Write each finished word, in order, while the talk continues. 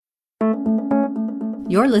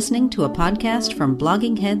You're listening to a podcast from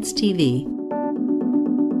Blogging Heads TV.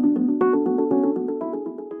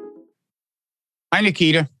 Hi,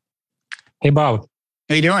 Nikita. Hey, Bob.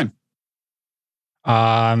 How you doing?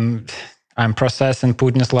 I'm processing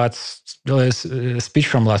Putin's last speech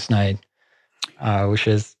from last night, which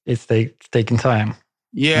is taking time.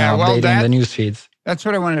 Yeah, updating the news feeds. That's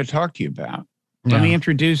what I wanted to talk to you about. Let me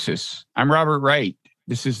introduce us. I'm Robert Wright.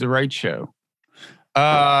 This is the Wright Show.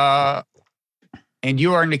 And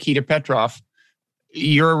you are Nikita Petrov.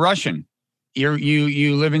 You're a Russian.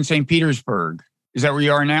 You live in St. Petersburg. Is that where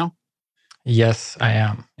you are now? Yes, I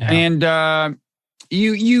am. Yeah. And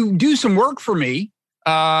you do some work for me,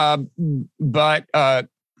 but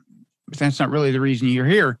that's not really the reason you're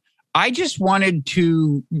here. I just wanted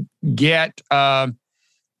to get a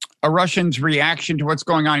Russian's reaction to what's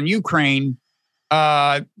going on in Ukraine.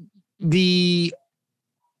 And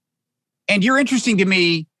you're interesting to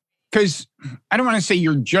me because I don't want to say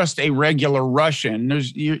you're just a regular Russian.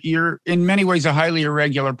 You're in many ways a highly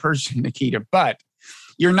irregular person, Nikita, but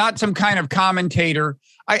you're not some kind of commentator.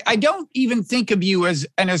 I don't even think of you as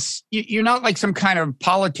you're not like some kind of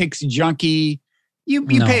politics junkie. You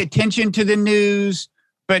pay attention to the news,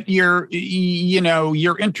 but your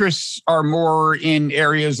interests are more in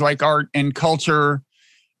areas like art and culture.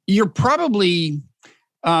 You're probably,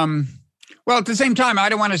 well, at the same time, I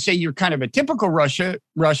don't want to say you're kind of a typical Russian.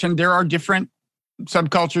 There are different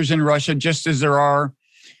subcultures in Russia, just as there are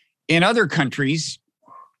in other countries.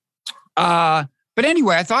 But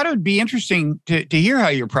anyway, I thought it would be interesting to hear how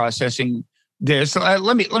you're processing this.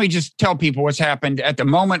 Let me just tell people what's happened. At the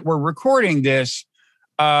moment we're recording this,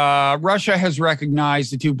 Russia has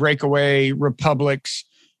recognized the two breakaway republics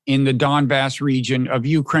in the Donbass region of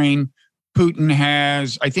Ukraine. Putin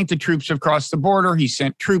has, I think the troops have crossed the border. He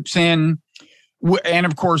sent troops in. And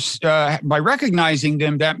of course, by recognizing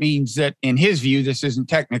them, that means that in his view, this isn't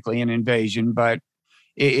technically an invasion, but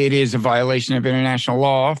it is a violation of international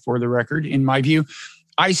law, for the record, in my view.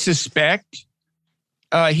 I suspect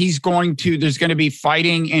there's going to be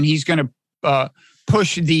fighting, and he's going to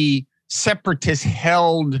push the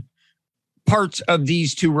separatist-held parts of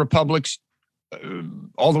these two republics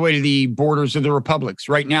all the way to the borders of the republics.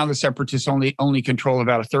 Right now, the separatists only control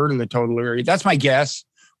about a third of the total area. That's my guess.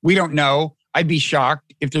 We don't know. I'd be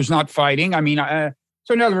shocked if there's not fighting. I mean,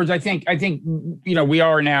 so in other words, I think we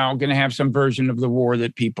are now going to have some version of the war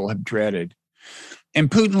that people have dreaded. And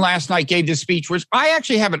Putin last night gave this speech, which I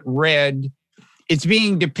actually haven't read. It's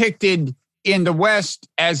being depicted in the West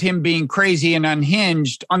as him being crazy and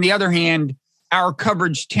unhinged. On the other hand, our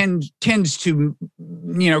coverage tends to,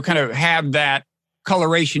 kind of have that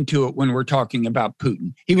coloration to it when we're talking about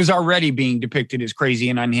Putin. He was already being depicted as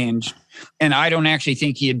crazy and unhinged, and I don't actually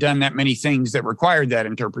think he had done that many things that required that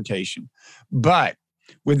interpretation. But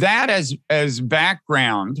with that as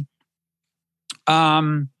background,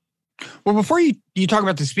 well, before you talk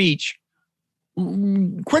about the speech,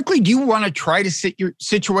 quickly, do you want to try to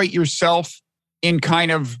situate yourself in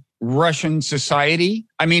kind of Russian society?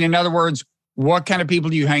 I mean, in other words, what kind of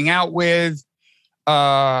people do you hang out with?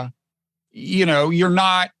 You're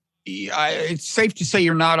not, it's safe to say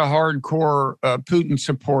you're not a hardcore Putin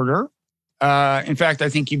supporter. In fact, I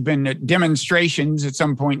think you've been at demonstrations at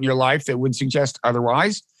some point in your life that would suggest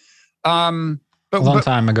otherwise. But a long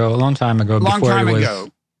time ago.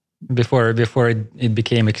 Before it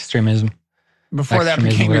became extremism. Before that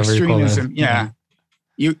became extremism, yeah.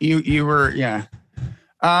 You were, yeah.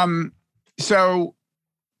 So,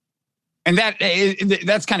 and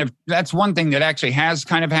that's one thing that actually has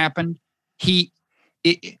kind of happened.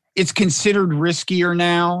 It's considered riskier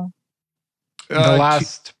now. I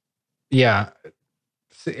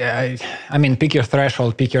mean, pick your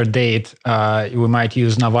threshold, pick your date. We might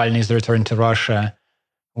use Navalny's return to Russia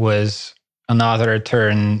was another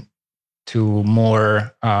turn to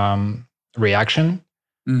more reaction.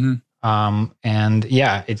 Mm-hmm. And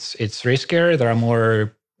yeah, it's riskier. There are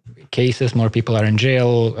more cases, more people are in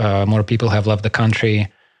jail, more people have left the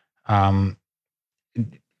country.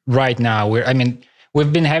 Right now,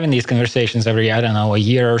 we've been having these conversations every, a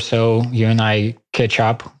year or so. You and I catch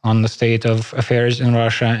up on the state of affairs in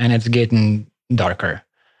Russia, and it's getting darker.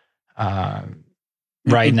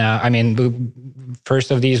 Right now, first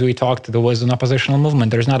of these we talked, there was an oppositional movement.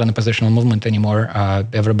 There's not an oppositional movement anymore.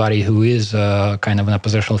 Everybody who is kind of an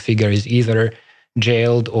oppositional figure is either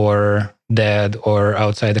jailed or dead or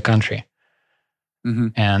outside the country.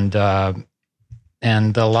 Mm-hmm.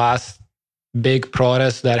 And the last big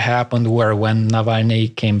protests that happened were when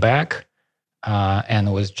Navalny came back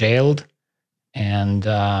and was jailed, and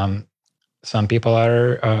some people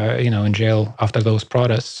are in jail after those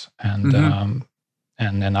protests, and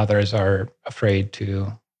and then others are afraid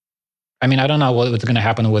to. I mean, I don't know what's going to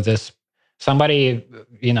happen with this. Somebody,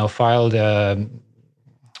 filed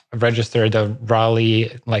registered a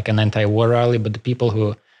rally, like an anti-war rally, but the people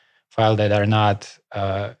who filed it are not.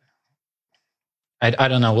 I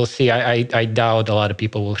don't know. We'll see. I doubt a lot of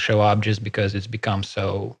people will show up just because it's become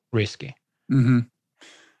so risky. Mm-hmm.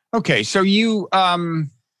 Okay, so you,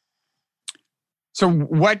 so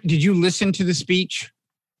what, did you listen to the speech?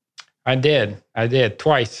 I did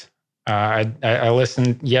twice. I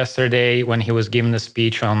listened yesterday when he was giving the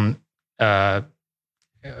speech on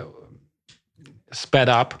sped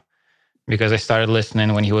up, because I started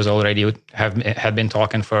listening when he was already had been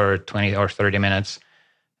talking for 20 or 30 minutes,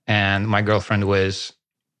 and my girlfriend was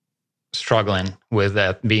struggling with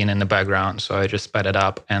that being in the background, so I just sped it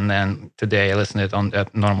up. And then today I listened to it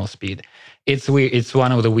at normal speed. It's weird. It's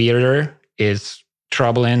one of the weirder. It's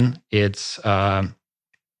troubling. It's by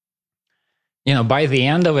the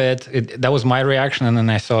end of it, that was my reaction, and then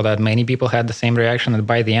I saw that many people had the same reaction. And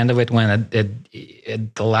by the end of it, when at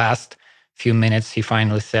the last few minutes he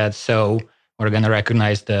finally said, "So we're going to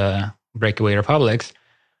recognize the breakaway republics,"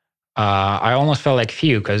 I almost felt like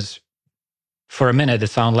phew, because for a minute, it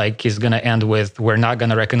sounded like he's going to end with, "We're not going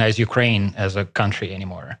to recognize Ukraine as a country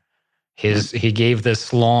anymore." He gave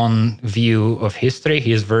this long view of history,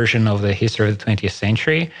 his version of the history of the 20th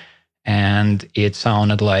century, and it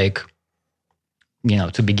sounded like,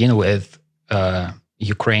 to begin with,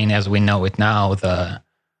 Ukraine as we know it now, the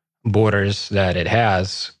borders that it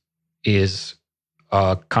has, is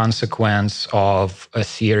a consequence of a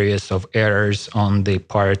series of errors on the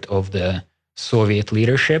part of the Soviet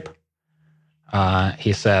leadership.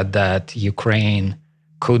 He said that Ukraine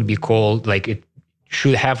could be called, like it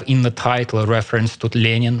should have in the title a reference to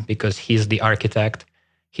Lenin, because he's the architect.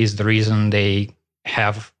 He's the reason they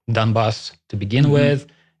have Donbass to begin with.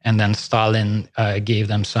 And then Stalin gave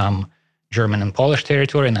them some German and Polish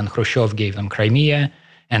territory, and then Khrushchev gave them Crimea.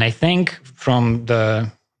 And I think from the,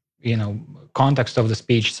 context of the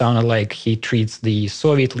speech, sounded like he treats the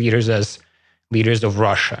Soviet leaders as leaders of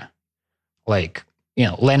Russia. Like,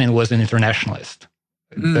 Lenin was an internationalist.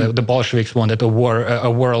 The Bolsheviks wanted a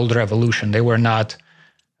world revolution. They were not,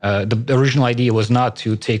 the original idea was not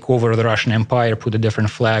to take over the Russian Empire, put a different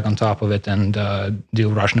flag on top of it, and do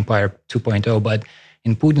Russian Empire 2.0. But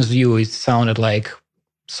in Putin's view, it sounded like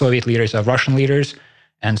Soviet leaders are Russian leaders.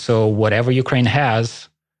 And so whatever Ukraine has,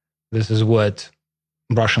 this is what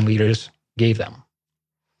Russian leaders gave them.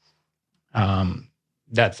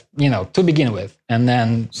 That's, to begin with. And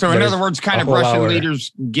then... So in other words, kind of Russian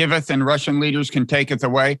leaders giveth and Russian leaders can taketh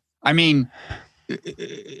away? I mean...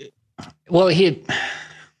 Well,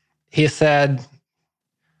 he said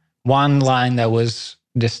one line that was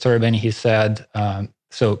disturbing. He said,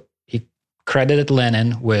 so he credited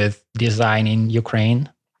Lenin with designing Ukraine.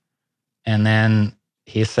 And then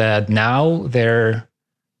he said, now they're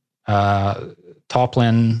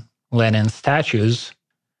toppling Lenin's statues,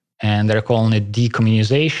 and they're calling it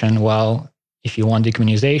decommunization. Well, if you want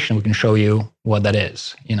decommunization, we can show you what that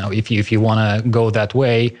is. If you want to go that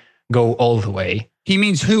way, go all the way. He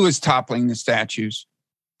means who is toppling the statues?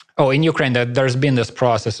 Oh, in Ukraine, there's been this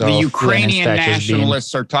process of the Ukrainian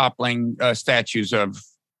nationalists are toppling statues of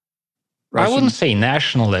Russian. I wouldn't say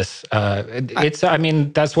nationalists.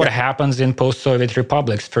 That's what happens in post-Soviet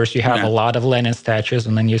republics. First, you have a lot of Lenin statues,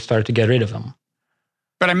 and then you start to get rid of them.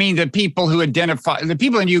 But I mean, the people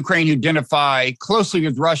in Ukraine who identify closely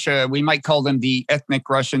with Russia, we might call them the ethnic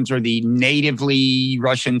Russians or the natively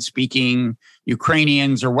Russian-speaking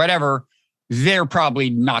Ukrainians or whatever. They're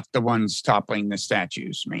probably not the ones toppling the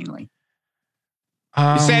statues mainly.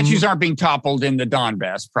 The statues aren't being toppled in the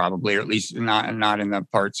Donbass, probably, or at least not in the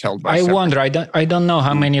parts held by. I wonder. I don't know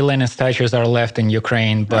how many Lenin statues are left in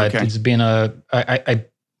Ukraine, but it's been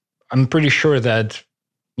I'm pretty sure that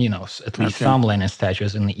at least some Lenin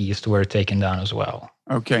statues in the East were taken down as well.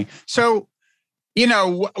 Okay, so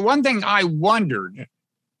one thing I wondered.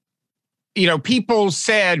 People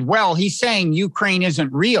said, well, he's saying Ukraine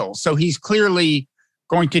isn't real, so he's clearly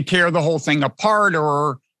going to tear the whole thing apart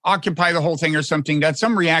or occupy the whole thing or something. That's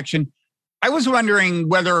some reaction. I was wondering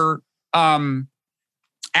whether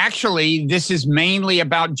actually this is mainly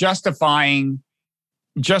about justifying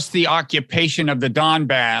just the occupation of the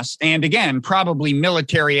Donbass. And again, probably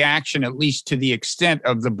military action, at least to the extent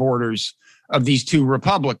of the borders of these two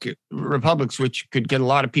republics, which could get a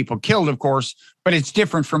lot of people killed, of course, but it's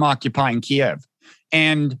different from occupying Kiev.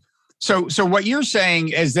 And so what you're saying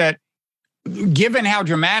is that given how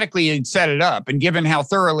dramatically he had set it up and given how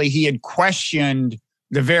thoroughly he had questioned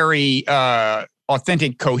the very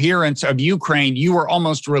authentic coherence of Ukraine, you were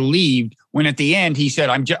almost relieved when at the end he said,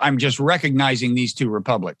 I'm just recognizing these two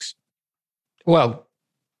republics. Well,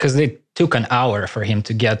 because it took an hour for him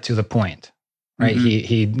to get to the point, right? Mm-hmm.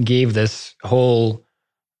 He gave this whole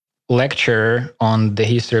lecture on the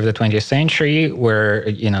history of the 20th century where,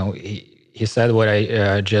 he said what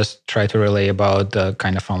I just tried to relay about the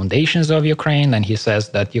kind of foundations of Ukraine. And he says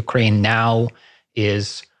that Ukraine now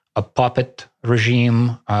is a puppet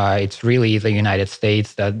regime. It's really the United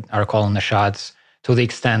States that are calling the shots, to the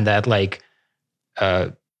extent that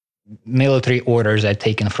military orders are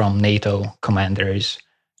taken from NATO commanders.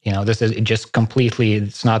 This is just completely,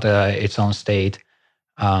 it's not its own state.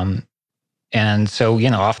 And so,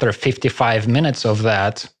 after 55 minutes of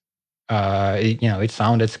that, it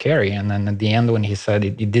sounded scary. And then at the end, when he said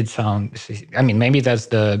it did sound, maybe that's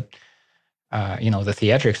the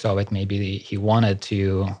theatrics of it. Maybe he wanted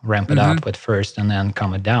to ramp it up at first and then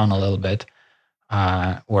calm it down a little bit,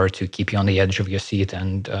 or to keep you on the edge of your seat.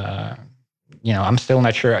 And, I'm still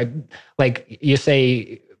not sure. Like you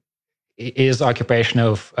say, is occupation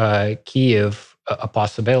of Kyiv a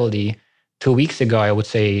possibility? 2 weeks ago, I would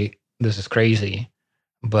say this is crazy.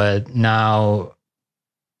 But now,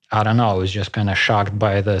 I don't know, I was just kind of shocked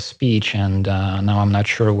by the speech, and now I'm not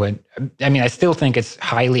sure what... I still think it's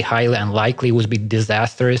highly, highly unlikely. It would be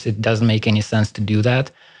disastrous. It doesn't make any sense to do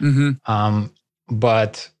that.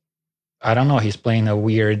 But I don't know, he's playing a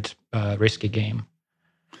weird, risky game.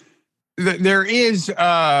 There is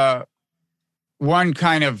one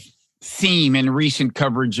kind of theme in recent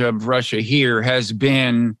coverage of Russia here has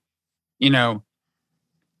been, there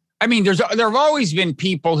have always been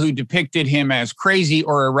people who depicted him as crazy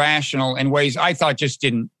or irrational in ways I thought just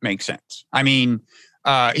didn't make sense.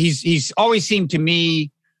 He's always seemed to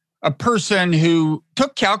me a person who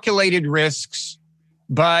took calculated risks,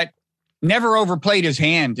 but never overplayed his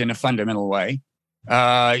hand in a fundamental way. Is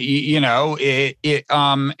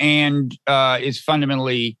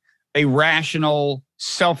fundamentally a rational,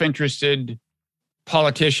 self-interested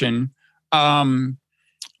politician.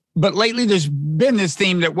 But lately there's been this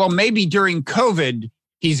theme that, well, maybe during COVID,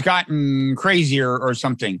 he's gotten crazier or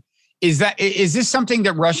something. Is this something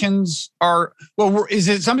that Russians are, is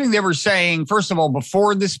it something they were saying, first of all,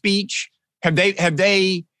 before the speech? Has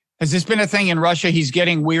this been a thing in Russia? He's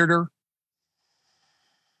getting weirder?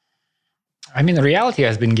 The reality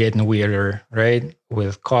has been getting weirder, right?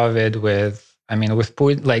 With COVID, with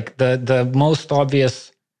Putin, like the most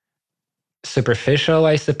obvious superficial,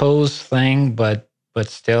 I suppose, thing, but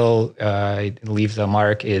still it leaves a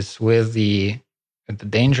mark, is with the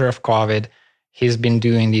danger of COVID. He's been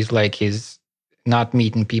doing these, he's not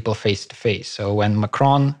meeting people face to face. So when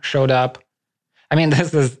Macron showed up,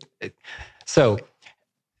 so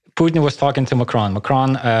Putin was talking to Macron.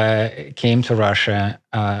 Macron came to Russia.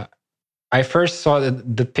 I first saw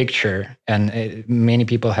the picture, and many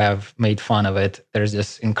people have made fun of it. There's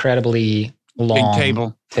this incredibly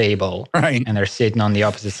long table, right? And they're sitting on the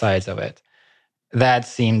opposite sides of it. That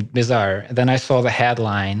seemed bizarre. Then I saw the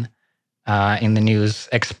headline in the news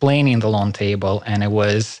explaining the long table, and it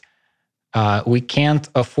was, we can't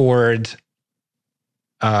afford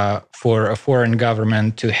for a foreign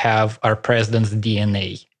government to have our president's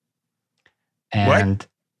DNA. And what?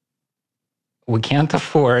 We can't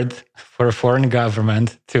afford for a foreign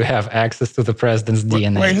government to have access to the president's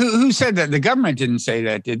DNA. Wait, who said that? The government didn't say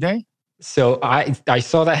that, did they? So I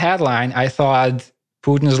saw the headline. I thought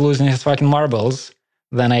Putin is losing his fucking marbles.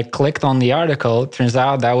 Then I clicked on the article. Turns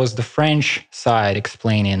out that was the French side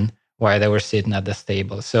explaining why they were sitting at this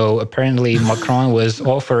table. So apparently Macron was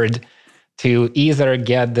offered to either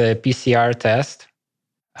get the PCR test,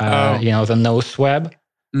 the nose swab,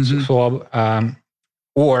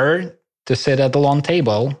 or to sit at the long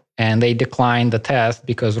table, and they declined the test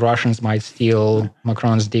because Russians might steal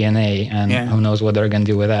Macron's DNA, and who knows what they're going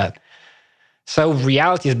to do with that. So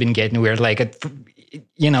reality has been getting weird.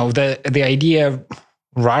 The idea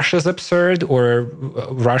Russia's absurd or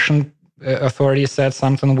Russian authorities said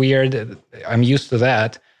something weird, I'm used to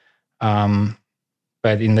that.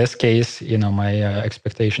 But in this case, my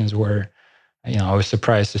expectations were, I was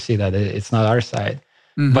surprised to see that it's not our side.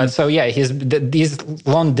 But so, these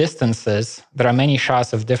long distances, there are many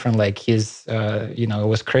shots of different, it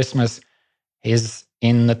was Christmas. He's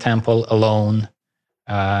in the temple alone.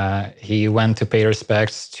 He went to pay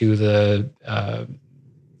respects to the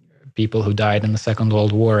people who died in the Second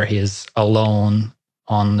World War. He's alone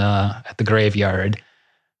at the graveyard.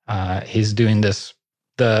 He's doing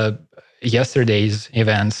yesterday's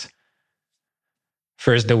events.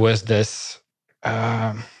 First, there was this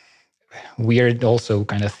weird, also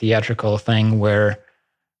kind of theatrical thing where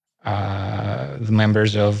the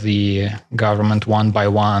members of the government one by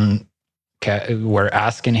one were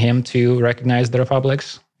asking him to recognize the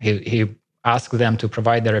republics. He asked them to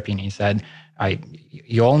provide their opinion. He said,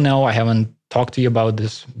 you all know I haven't talked to you about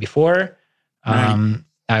this before. Right.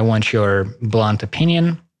 I want your blunt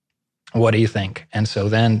opinion. What do you think? And so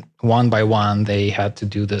then one by one, they had to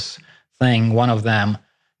do this thing. One of them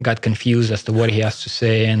got confused as to what he has to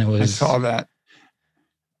say. And it was... I saw that.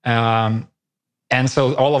 And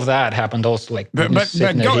so all of that happened also but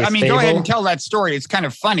go ahead and tell that story. It's kind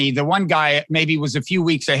of funny. The one guy maybe was a few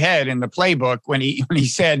weeks ahead in the playbook when he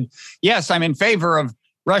said, yes, I'm in favor of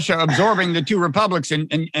Russia absorbing the two republics. And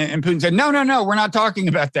Putin said, no, we're not talking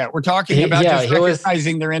about that. We're talking about just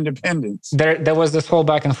recognizing their independence. There was this whole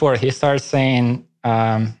back and forth. He starts saying,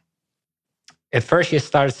 at first he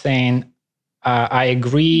starts saying, I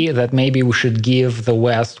agree that maybe we should give the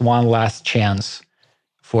West one last chance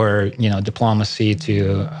for diplomacy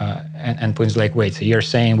to, and Putin's like, wait, so you're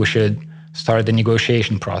saying we should start the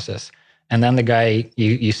negotiation process? And then the guy,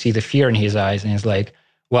 you see the fear in his eyes, and he's like,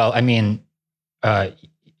 well, I mean,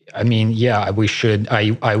 yeah, we should.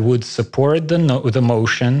 I would support the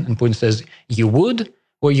motion. And Putin says, you would,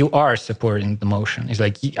 or you are supporting the motion? He's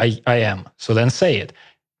like, I am. So then say it.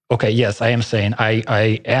 Okay, yes, I am saying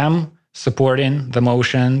I am supporting the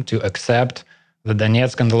motion to accept the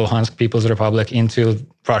Donetsk and the Luhansk People's Republic into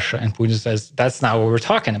Russia. And Putin says, that's not what we're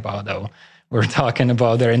talking about, though. We're talking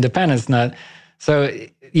about their independence. Not so,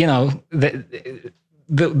 there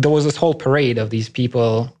was this whole parade of these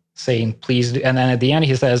people saying, please do. And then at the end,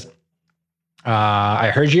 he says,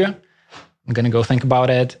 I heard you. I'm going to go think about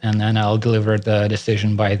it, and then I'll deliver the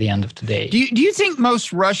decision by the end of today. Do you think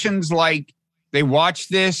most Russians, they watch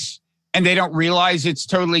this and they don't realize it's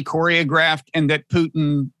totally choreographed, and that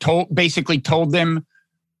Putin basically told them,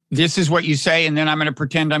 this is what you say, and then I'm going to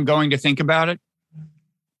pretend I'm going to think about it?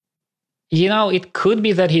 It could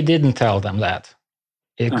be that he didn't tell them that.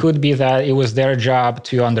 It could be that it was their job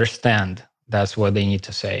to understand that's what they need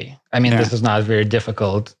to say. I mean, This is not very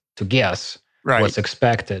difficult to guess what's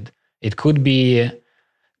expected. It could be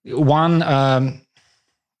one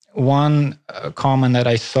comment that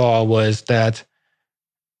I saw was that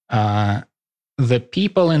the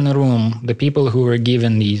people in the room, the people who were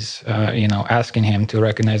given these, asking him to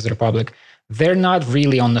recognize the Republic, they're not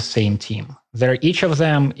really on the same team. Each of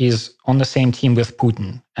them is on the same team with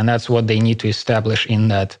Putin, and that's what they need to establish in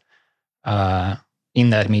that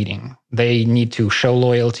meeting. They need to show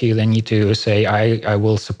loyalty. They need to say, I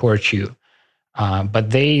will support you. But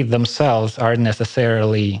they themselves aren't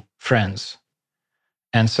necessarily friends.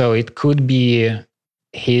 And so it could be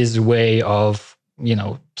his way of,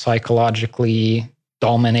 psychologically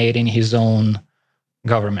dominating his own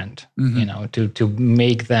government, to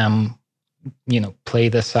make them, play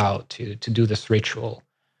this out, to do this ritual.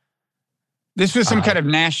 This was some kind of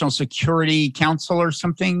national security council or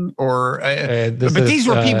something, these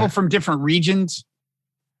were people from different regions.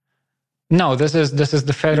 No, this is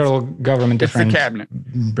the federal government, different the cabinet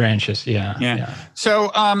branches. Yeah.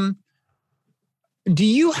 So, do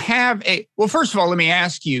you have well, first of all, let me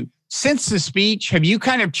ask you, since the speech, have you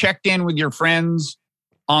kind of checked in with your friends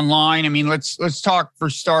online? I mean, let's talk for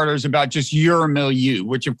starters about just your milieu,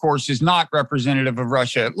 which of course is not representative of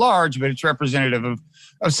Russia at large, but it's representative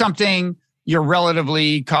of something. You're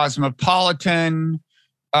relatively cosmopolitan,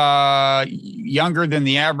 younger than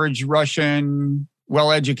the average Russian,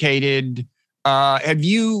 well-educated. Have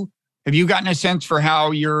you gotten a sense for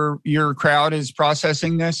how your crowd is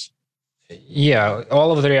processing this? Yeah,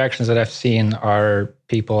 all of the reactions that I've seen are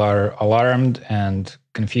people are alarmed and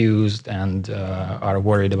confused and are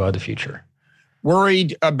worried about the future.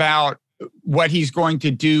 Worried about what he's going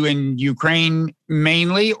to do in Ukraine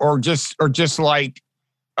mainly, or just like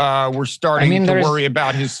we're starting to worry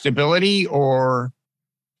about his stability? Or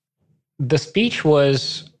the speech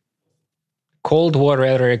was Cold War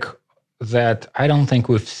rhetoric that I don't think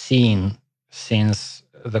we've seen since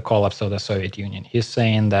the collapse of the Soviet Union. He's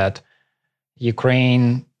saying that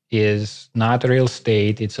Ukraine is not a real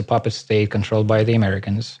state. It's a puppet state controlled by the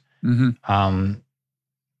Americans. Mm-hmm.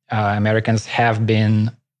 Americans have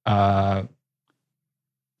been,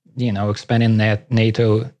 expanding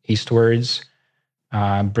NATO eastwards,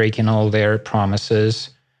 breaking all their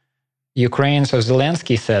promises. Ukraine, so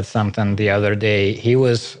Zelensky said something the other day. He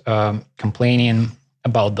was complaining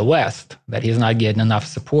about the West, that he's not getting enough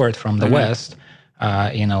support from the West.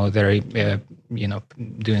 They're,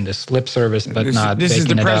 doing this lip service, but not. This is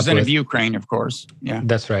the president of Ukraine, of course. Yeah,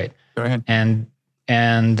 that's right. Go ahead. And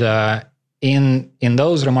in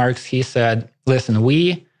those remarks, he said, "Listen,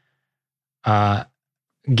 we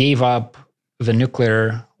gave up the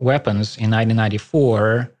nuclear weapons in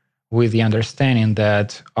 1994 with the understanding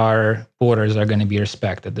that our borders are going to be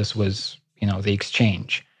respected. This was, the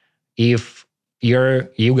exchange. If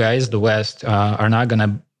you guys, the West, are not going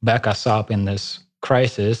to back us up in this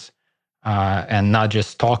crisis and not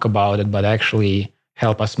just talk about it, but actually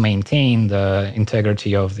help us maintain the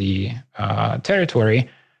integrity of the territory,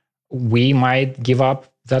 we might give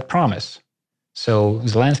up that promise. So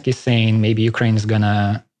Zelensky is saying maybe Ukraine is going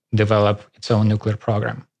to develop its own nuclear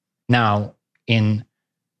program. Now, in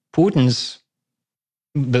Putin's,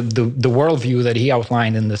 the worldview that he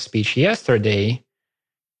outlined in the speech yesterday,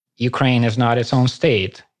 Ukraine is not its own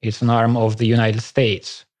state. It's an arm of the United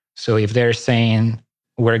States. So if they're saying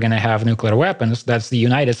we're going to have nuclear weapons, that's the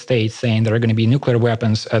United States saying there are going to be nuclear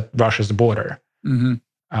weapons at Russia's border.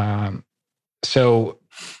 Mm-hmm. So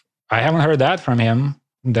I haven't heard that from him,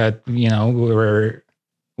 that, we're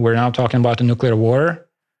now talking about a nuclear war,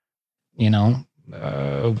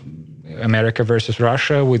 America versus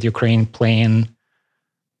Russia, with Ukraine playing,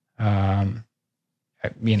 a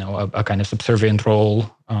kind of subservient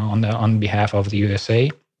role on behalf of the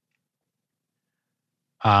USA.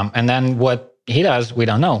 And then what he does, we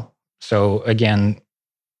don't know. So again,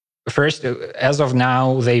 first, as of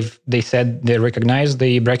now, they said they recognize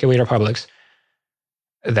the breakaway republics.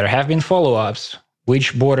 There have been follow-ups.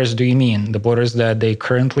 Which borders do you mean? The borders that they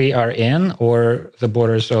currently are in, or the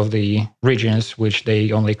borders of the regions which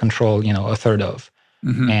they only control, a third of?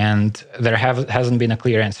 Mm-hmm. And there hasn't been a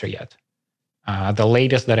clear answer yet. The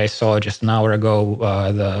latest that I saw just an hour ago,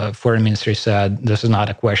 the foreign ministry said this is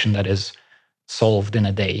not a question that is solved in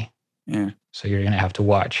a day. Yeah. So you're going to have to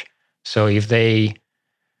watch. So if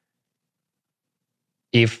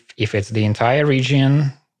it's the entire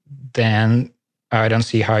region, then I don't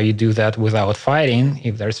see how you do that without fighting.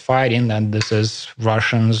 If there's fighting, then this is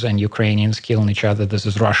Russians and Ukrainians killing each other. This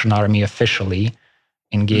is Russian army officially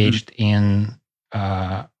engaged in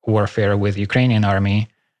warfare with Ukrainian army.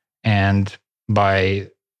 And by,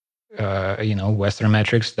 Western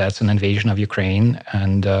metrics, that's an invasion of Ukraine.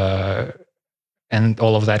 And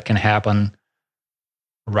all of that can happen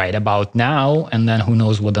right about now. And then who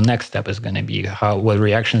knows what the next step is going to be, what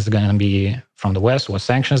reaction is going to be from the West, what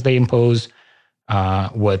sanctions they impose,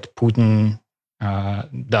 what Putin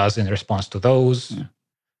does in response to those.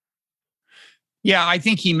 Yeah, I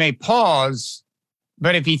think he may pause,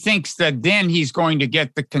 but if he thinks that then he's going to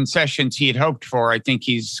get the concessions he had hoped for, I think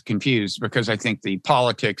he's confused, because I think the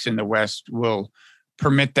politics in the West will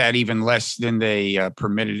permit that even less than they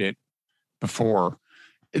permitted it before.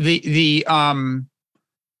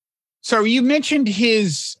 So you mentioned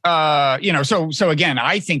his, so again,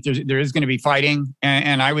 I think there is going to be fighting,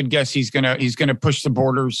 and I would guess he's going to push the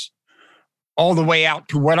borders all the way out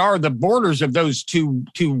to what are the borders of those two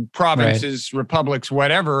provinces, right, republics,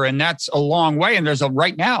 whatever, and that's a long way. And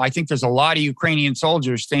right now, I think there's a lot of Ukrainian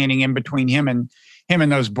soldiers standing in between him and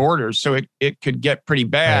those borders, so it could get pretty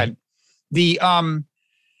bad. Right.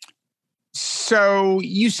 So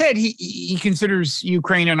you said he considers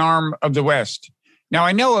Ukraine an arm of the West. Now,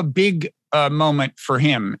 I know a big moment for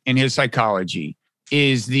him in his psychology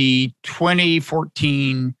is the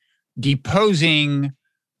 2014 deposing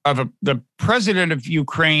of the president of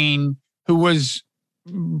Ukraine, who was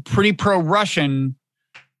pretty pro-Russian.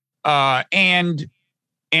 And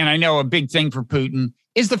I know a big thing for Putin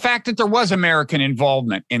is the fact that there was American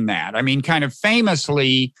involvement in that. I mean, kind of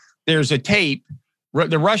famously, there's a tape.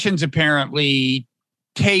 The Russians apparently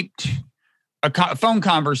taped a phone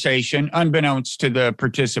conversation, unbeknownst to the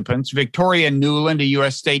participants, Victoria Nuland, a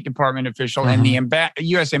U.S. State Department official, and the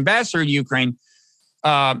U.S. ambassador to Ukraine,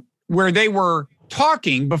 where they were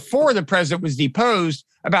talking before the president was deposed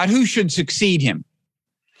about who should succeed him.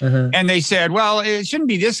 And they said, well, it shouldn't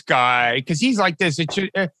be this guy because he's like this. It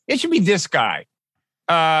should be this guy.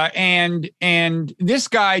 And this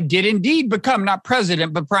guy did indeed become not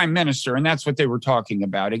president, but prime minister. And that's what they were talking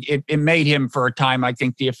about. It made him for a time, I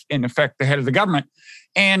think, in effect, the head of the government.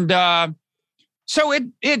 And so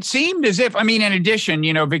it seemed as if, I mean, in addition,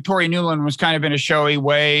 Victoria Nuland was kind of in a showy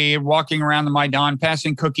way, walking around the Maidan,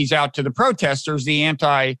 passing cookies out to the protesters, the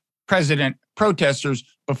anti-president protesters,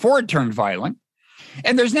 before it turned violent.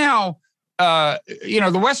 And there's now,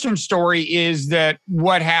 the Western story is that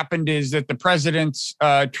what happened is that the president's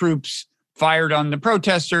troops fired on the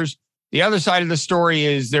protesters. The other side of the story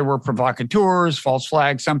is there were provocateurs, false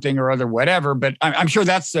flags, something or other, whatever. But I'm sure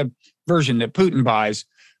that's the version that Putin buys.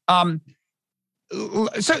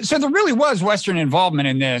 So there really was Western involvement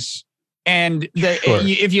in this. And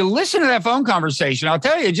if you listen to that phone conversation, I'll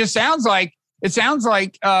tell you, it sounds like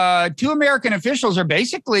two American officials are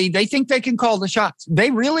basically, they think they can call the shots.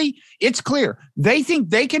 It's clear. They think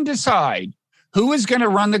they can decide who is going to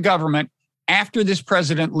run the government after this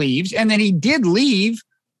president leaves. And then he did leave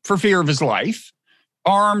for fear of his life.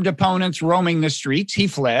 Armed opponents roaming the streets. He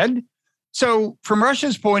fled. So from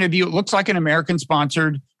Russia's point of view, it looks like an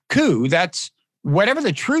American-sponsored coup. That's whatever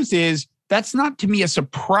the truth is. That's not, to me, a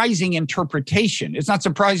surprising interpretation. It's not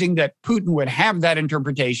surprising that Putin would have that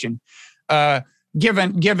interpretation,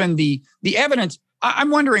 given the evidence. I'm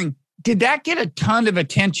wondering, did that get a ton of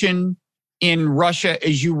attention in Russia,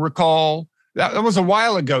 as you recall? That was a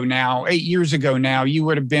while ago now, 8 years ago now. You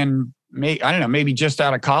would have been, I don't know, maybe just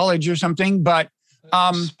out of college or something. But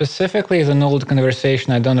specifically, the old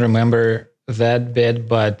conversation, I don't remember that bit,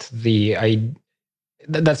 but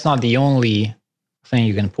that's not the only thing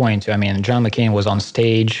you can point to. I mean, John McCain was on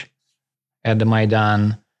stage at the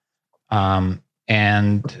Maidan,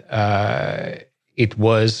 and it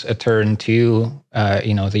was a turn to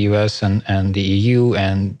the U.S. and the EU,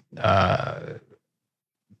 and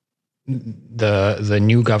the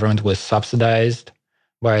new government was subsidized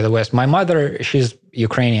by the West. My mother, she's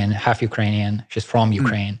Ukrainian, half Ukrainian. She's from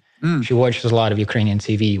Ukraine. She watches a lot of Ukrainian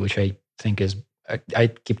TV, which I think is. I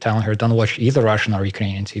keep telling her, don't watch either Russian or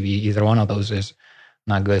Ukrainian TV. Either one of those is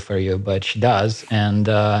not good for you, but she does. And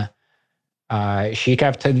she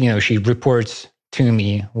kept, she reports to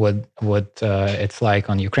me what it's like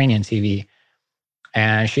on Ukrainian TV.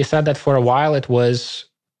 And she said that for a while it was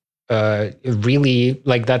really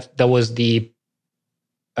like that was the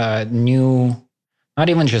new, not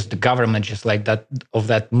even just the government, just like that of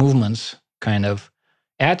that movement's kind of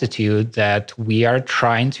attitude that we are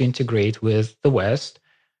trying to integrate with the West.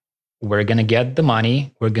 We're going to get the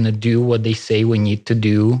money. We're going to do what they say we need to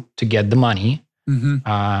do to get the money.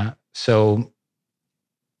 So,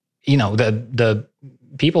 the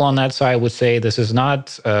people on that side would say this is not,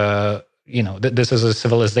 this is a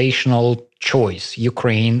civilizational choice.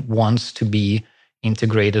 Ukraine wants to be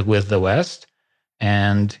integrated with the West.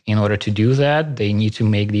 And in order to do that, they need to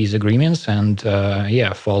make these agreements and,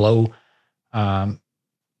 follow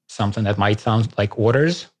something that might sound like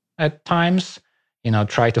orders at times.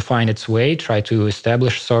 Try to find its way, try to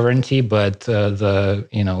establish sovereignty, but the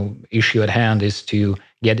issue at hand is to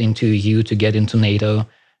get into EU, to get into NATO,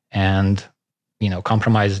 and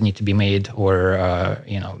compromises need to be made, or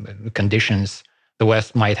conditions. The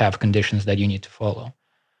West might have conditions that you need to follow.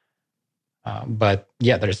 But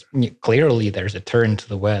there's a turn to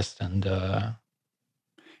the West, and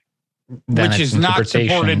which is not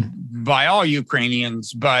supported by all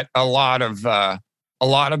Ukrainians, but a lot of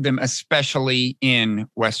them, especially in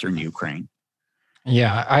Western Ukraine.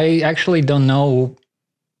 Yeah, I actually don't know.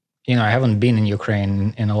 I haven't been in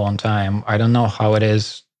Ukraine in a long time. I don't know how it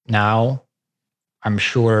is now. I'm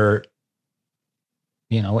sure,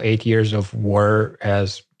 8 years of war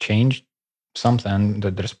has changed something.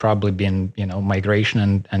 That there's probably been,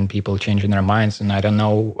 migration and people changing their minds. And I don't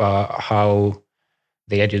know how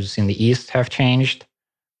the attitudes in the East have changed,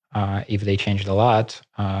 if they changed a lot.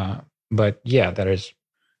 But there is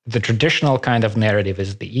the traditional kind of narrative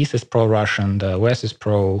is the East is pro-Russian, the West is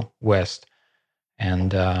pro-West.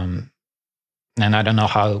 And I don't know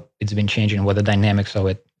how it's been changing, what the dynamics of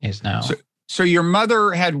it is now. So your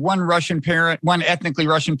mother had one Russian parent, one ethnically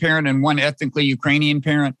Russian parent, and one ethnically Ukrainian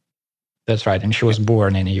parent? That's right. And she was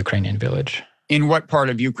born in a Ukrainian village. In what part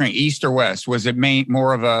of Ukraine, East or West? Was it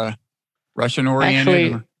more of a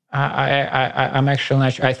Russian-oriented? Actually, I'm actually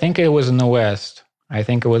not sure. I think it was in the West. I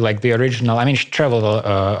think it was like the original. I mean, she traveled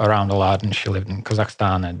around a lot, and she lived in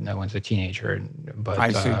Kazakhstan and when she was a teenager.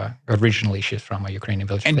 But originally, she's from a Ukrainian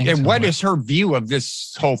village. And what is her view of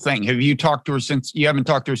this whole thing? Have you talked to her since? You haven't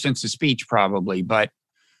talked to her since the speech, probably, but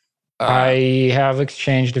I have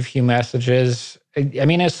exchanged a few messages. I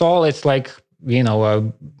mean, it's like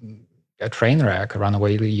a train wreck around the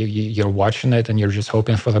way. You're watching it, and you're just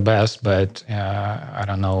hoping for the best. But I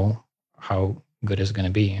don't know how good it's going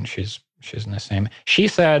to be, and she's in the same. She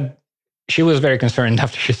said she was very concerned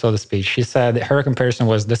after she saw the speech. She said her comparison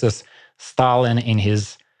was, this is Stalin in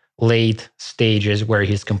his late stages where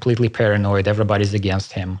he's completely paranoid. Everybody's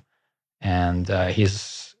against him. And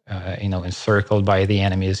he's, encircled by the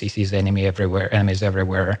enemies. He sees enemies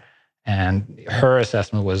everywhere. And her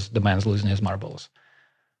assessment was the man's losing his marbles.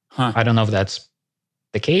 I don't know if that's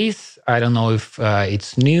the case. I don't know if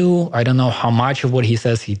it's new. I don't know how much of what he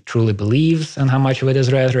says he truly believes and how much of it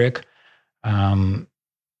is rhetoric.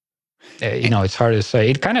 It's hard to say.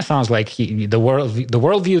 It kind of sounds like the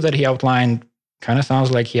worldview that he outlined kind of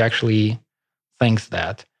sounds like he actually thinks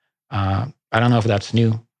that. I don't know if that's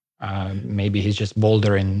new. Maybe he's just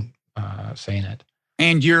bolder in saying it.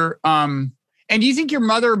 And do you think your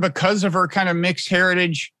mother, because of her kind of mixed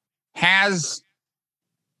heritage, has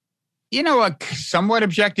a somewhat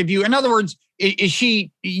objective view. In other words, is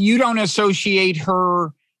she, you don't associate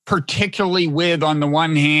her particularly with, on the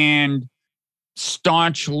one hand,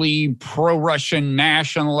 staunchly pro-Russian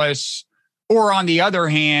nationalists, or on the other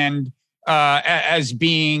hand, as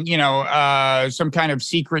being, some kind of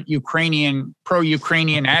secret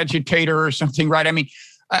pro-Ukrainian agitator or something, right? I mean,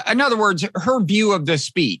 in other words, her view of the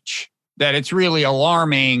speech, that it's really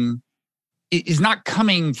alarming, is not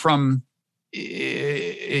coming from,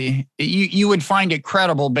 you would find it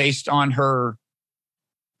credible based on her,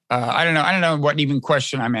 I don't know what even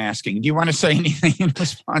question I'm asking. Do you want to say anything in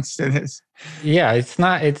response to this? Yeah,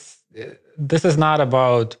 this is not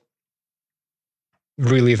about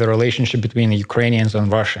really the relationship between the Ukrainians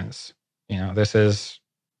and Russians. This is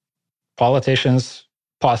politicians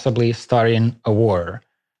possibly starting a war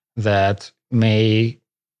that may,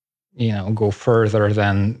 go further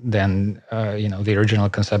than the original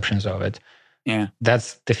conceptions of it. Yeah,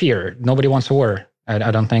 that's the fear. Nobody wants a war.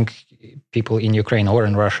 I don't think people in Ukraine or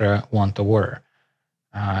in Russia want a war.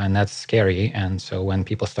 And that's scary. And so when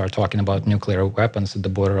people start talking about nuclear weapons at the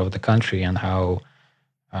border of the country and how,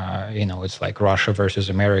 it's like Russia versus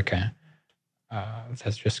America,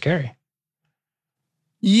 that's just scary.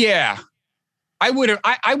 Yeah. I would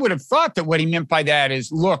have thought that what he meant by that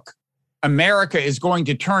is, look, America is going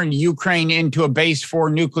to turn Ukraine into a base for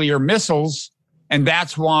nuclear missiles. And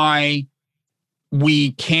that's why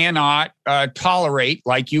we cannot tolerate,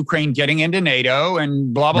 like, Ukraine getting into NATO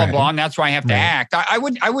and blah, blah, blah. And that's why I have to act. I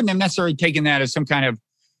wouldn't have necessarily taken that as some kind of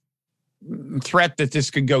threat that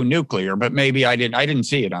this could go nuclear, but maybe I didn't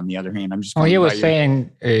see it on the other hand. I'm just. Well, he was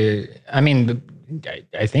saying, I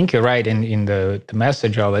think you're right in the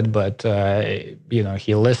message of it, but,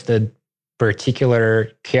 he listed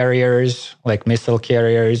particular carriers, like missile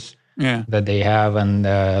carriers that they have. And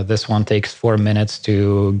this one takes 4 minutes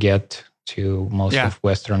to get to most of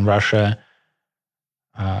Western Russia.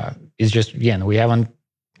 It's just, again, we haven't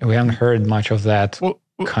heard much of that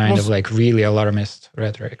of like really alarmist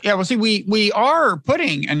rhetoric. Yeah, well, see, we are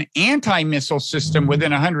putting an anti-missile system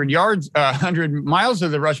within 100 miles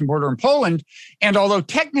of the Russian border in Poland. And although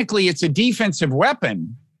technically it's a defensive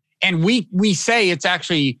weapon, and we say it's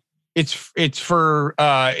actually, it's for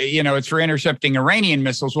intercepting Iranian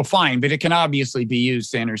missiles, well, fine, but it can obviously be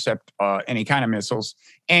used to intercept any kind of missiles.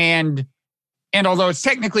 And although it's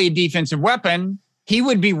technically a defensive weapon, he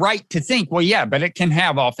would be right to think, well, yeah, but it can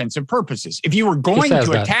have offensive purposes. If you were going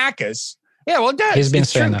to attack us, well, it does. He's been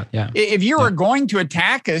saying that, yeah. If you are going to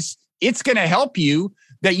attack us, it's going to help you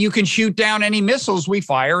that you can shoot down any missiles we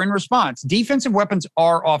fire in response. Defensive weapons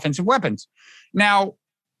are offensive weapons. Now,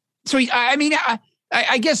 so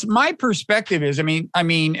I guess my perspective is, and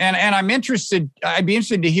I'm interested. I'd be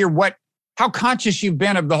interested to hear how conscious you've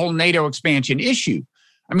been of the whole NATO expansion issue.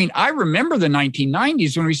 I remember the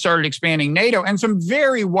 1990s when we started expanding NATO, and some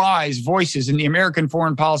very wise voices in the American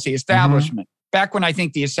foreign policy establishment, back when I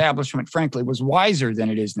think the establishment, frankly, was wiser than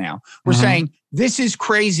it is now, were saying, this is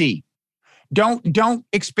crazy. Don't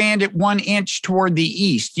expand it 1 inch toward the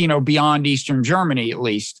east, beyond Eastern Germany, at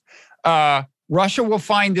least. Russia will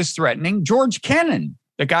find this threatening. George Kennan,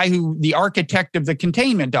 the guy the architect of the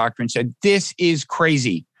containment doctrine, said, this is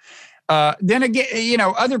crazy. Then again,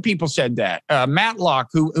 other people said that. Matlock,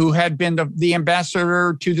 who had been the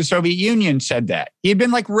ambassador to the Soviet Union, said that. He had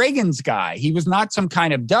been like Reagan's guy. He was not some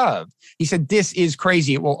kind of dove. He said, this is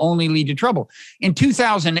crazy. It will only lead to trouble. In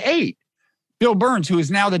 2008, Bill Burns, who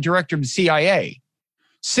is now the director of the CIA,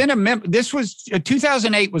 sent a memo.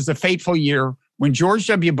 2008 was the fateful year when George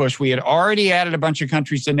W. Bush, we had already added a bunch of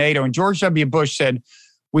countries to NATO, and George W. Bush said,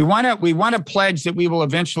 we want to pledge that we will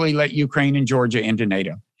eventually let Ukraine and Georgia into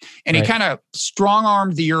NATO. And he kind of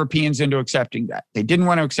strong-armed the Europeans into accepting that. They didn't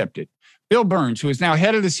want to accept it. Bill Burns, who is now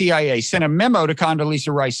head of the CIA, sent a memo to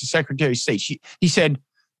Condoleezza Rice, the Secretary of State. He said,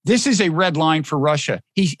 this is a red line for Russia.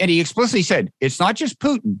 He explicitly said, it's not just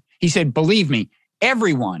Putin. He said, believe me,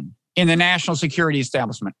 everyone in the national security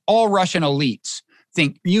establishment, all Russian elites,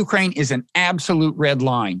 think Ukraine is an absolute red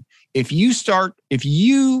line. If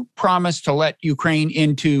you promise to let Ukraine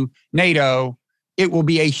into NATO, it will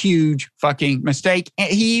be a huge fucking mistake. And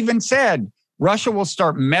he even said Russia will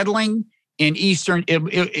start meddling in Eastern.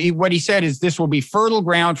 What he said is this will be fertile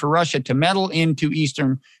ground for Russia to meddle into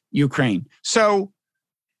Eastern Ukraine. So,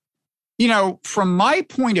 from my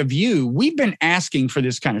point of view, we've been asking for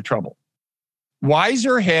this kind of trouble.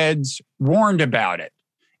 Wiser heads warned about it.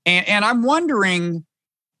 And I'm wondering,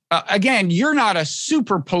 again, you're not a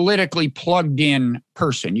super politically plugged in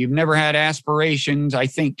person. You've never had aspirations, I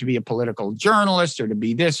think, to be a political journalist or to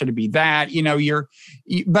be this or to be that.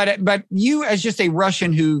 But you, as just a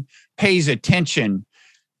Russian who pays attention,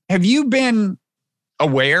 have you been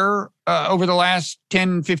aware over the last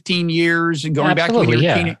 10, 15 years, and going back to when you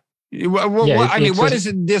were yeah. what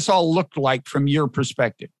does this all look like from your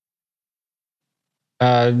perspective?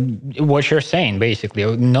 What you're saying,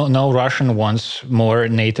 basically. No Russian wants more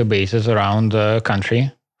NATO bases around the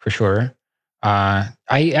country, for sure.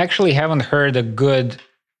 I actually haven't heard a good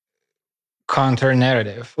counter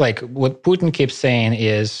narrative. Like what Putin keeps saying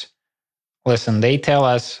is, listen, they tell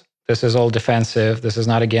us this is all defensive, this is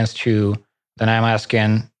not against you. Then I'm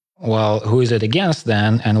asking, well, who is it against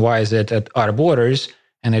then? And why is it at our borders?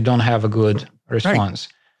 And I don't have a good response.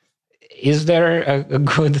 Right. Is there a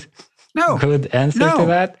good... good answer to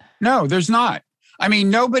that? No, there's not. I mean,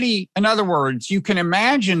 nobody, in other words, you can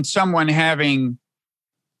imagine someone having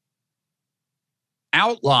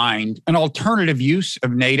outlined an alternative use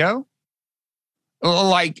of NATO.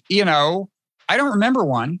 Like, I don't remember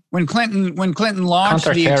one when Clinton launched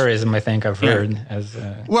counterterrorism. I think I've heard as.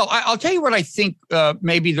 Well, I'll tell you what I think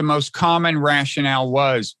maybe the most common rationale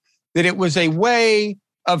was that it was a way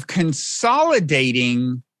of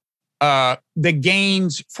consolidating the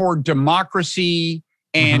gains for democracy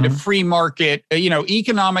and a free market,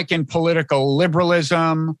 economic and political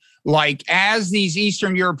liberalism. Like as these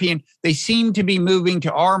Eastern European, they seem to be moving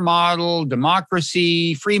to our model,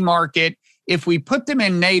 democracy, free market. If we put them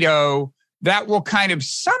in NATO, that will kind of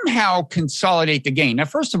somehow consolidate the gain. Now,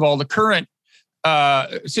 first of all, the current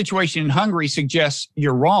situation in Hungary suggests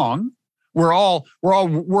you're wrong. We're all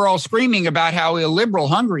screaming about how illiberal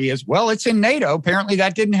Hungary is. Well, it's in NATO. Apparently,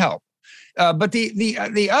 that didn't help. But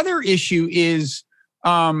the other issue is,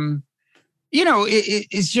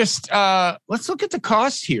 it's just let's look at the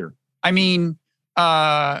cost here. I mean,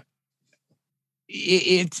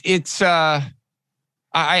 it's in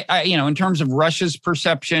terms of Russia's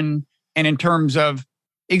perception and in terms of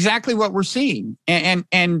exactly what we're seeing.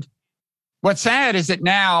 And what's sad is that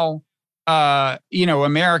now,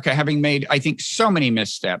 America having made, I think, so many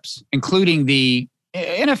missteps, including the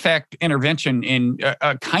in effect, intervention in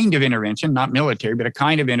a kind of intervention, not military, but a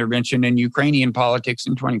kind of intervention in Ukrainian politics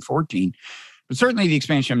in 2014, but certainly the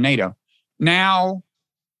expansion of NATO. Now,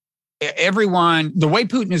 the way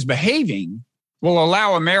Putin is behaving will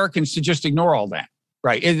allow Americans to just ignore all that,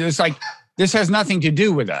 right? It's like, this has nothing to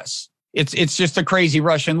do with us. It's just a crazy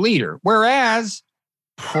Russian leader. Whereas,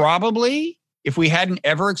 probably, if we hadn't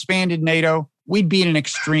ever expanded NATO, we'd be in an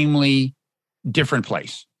extremely different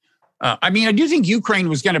place. I do think Ukraine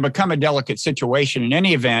was going to become a delicate situation in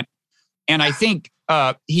any event. And I think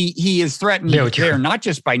he is threatened there, not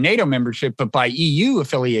just by NATO membership, but by EU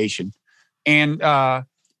affiliation. And I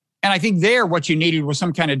think there what you needed was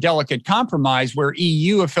some kind of delicate compromise where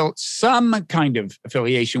some kind of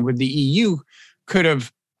affiliation with the EU could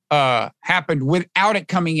have happened without it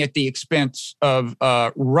coming at the expense of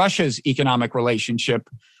Russia's economic relationship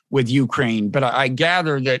with Ukraine. But I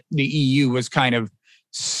gather that the EU was kind of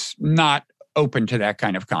not open to that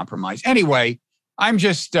kind of compromise. Anyway, I'm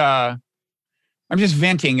just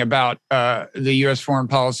venting about the U.S. foreign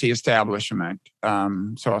policy establishment.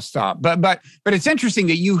 So I'll stop. But it's interesting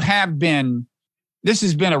that this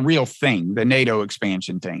has been a real thing, the NATO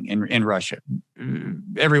expansion thing in Russia.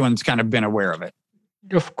 Everyone's kind of been aware of it.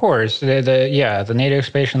 Of course, the NATO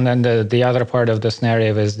expansion. Then the other part of this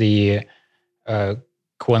narrative is the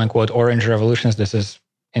quote unquote orange revolutions. This is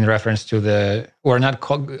in reference to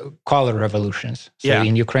color revolutions. So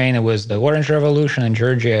in Ukraine, it was the Orange Revolution. In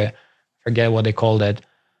Georgia, forget what they called it.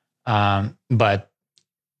 But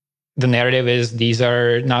the narrative is these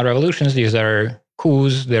are not revolutions. These are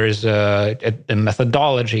coups. There is a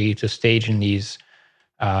methodology to stage in these,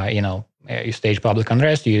 you stage public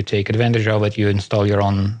unrest, you take advantage of it, you install your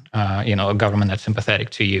own, a government that's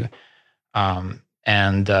sympathetic to you.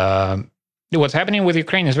 What's happening with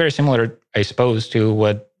Ukraine is very similar, I suppose, to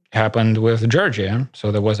what happened with Georgia.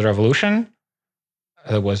 So there was a revolution.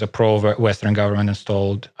 There was a pro-Western government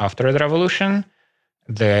installed after the revolution.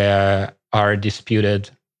 There are disputed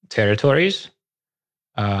territories.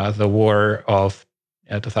 The war of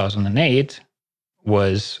 2008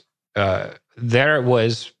 was, the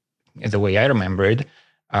way I remembered,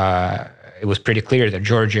 it was pretty clear that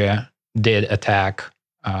Georgia did attack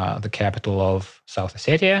the capital of South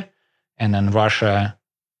Ossetia. And then Russia,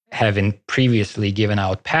 having previously given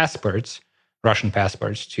out Russian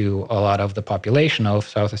passports to a lot of the population of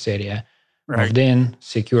South Ossetia, moved in,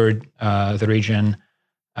 secured the region,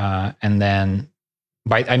 and then,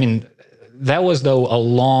 that was though a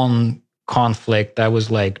long conflict. That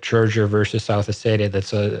was like Georgia versus South Ossetia.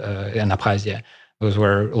 That's in Abkhazia. Those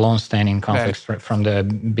were long-standing conflicts from the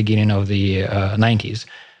beginning of the 90s,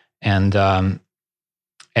 and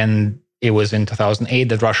it was in 2008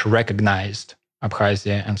 that Russia recognized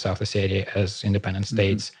Abkhazia and South Ossetia as independent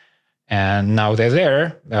states. And now they're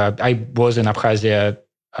there. I was in Abkhazia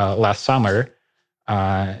last summer.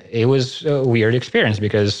 It was a weird experience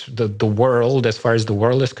because the world, as far as the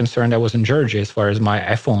world is concerned, I was in Georgia. As far as my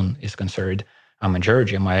iPhone is concerned, I'm in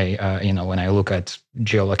Georgia. When I look at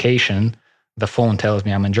geolocation, the phone tells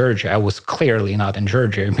me I'm in Georgia. I was clearly not in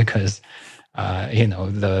Georgia because,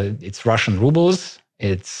 it's Russian rubles,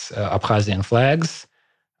 it's Abkhazian flags.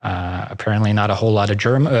 Apparently, not a whole lot of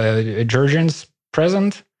Georgians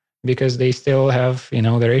present because they still have,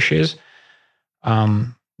 their issues.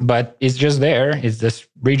 But it's just there. It's this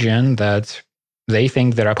region that they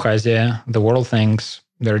think they're Abkhazia. The world thinks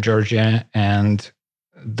they're Georgia. And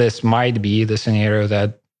this might be the scenario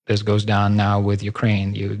that this goes down now with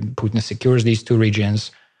Ukraine. Putin secures these two regions,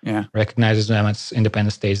 recognizes them as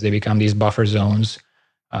independent states. They become these buffer zones.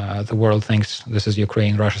 The world thinks this is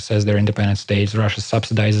Ukraine. Russia says they're independent states. Russia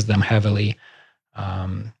subsidizes them heavily.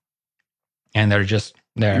 And they're just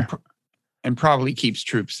there. And probably keeps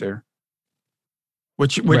troops there.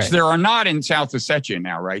 Which Right. there are not in South Ossetia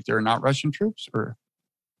now, right? There are not Russian troops, or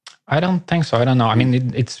I don't think so. I don't know. I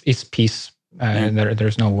mean, it's peace.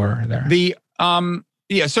 There's no war there.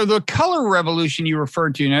 So the color revolution you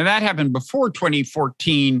referred to, now that happened before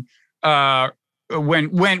 2014,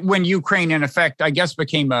 when Ukraine, in effect, I guess,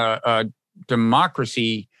 became a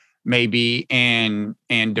democracy, maybe, and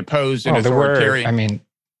deposed an authoritarian.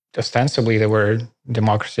 Ostensibly they were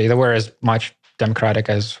democracy. They were as much democratic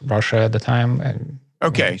as Russia at the time.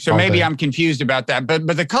 Okay, so maybe I'm confused about that. But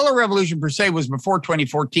the color revolution per se was before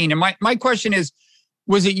 2014. And my question is,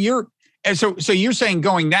 was it so you're saying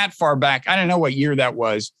going that far back? I don't know what year that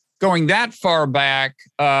was. Going that far back,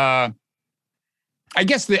 I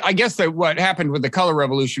guess that what happened with the color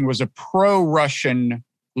revolution was a pro-Russian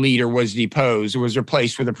leader was deposed. It was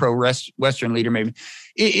replaced with a pro-Western leader. Maybe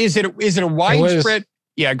is it a widespread?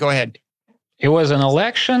 Yeah, go ahead. It was an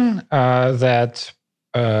election that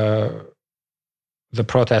the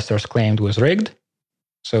protesters claimed was rigged.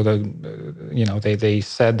 So they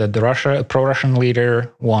said that the pro-Russian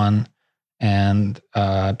leader won, and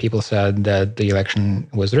people said that the election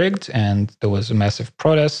was rigged, and there was a massive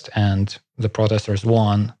protest, and the protesters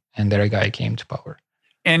won, and their guy came to power.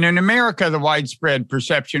 And in America, the widespread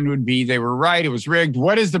perception would be they were right, it was rigged.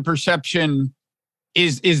 What is the perception?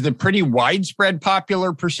 Is the pretty widespread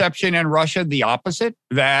popular perception in Russia the opposite?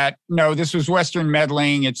 That, no, this was Western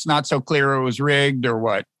meddling, it's not so clear it was rigged, or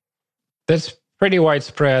what? That's pretty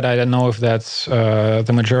widespread. I don't know if that's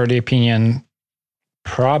the majority opinion.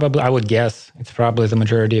 Probably, I would guess it's probably the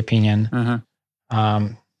majority opinion. Uh-huh.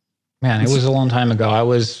 It was a long time ago.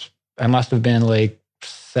 I must have been like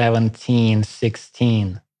 17,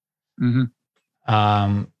 16.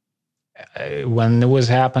 Mm-hmm. When it was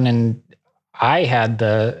happening, I had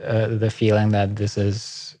the feeling that this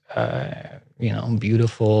is,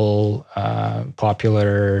 beautiful,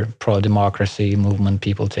 popular, pro-democracy movement,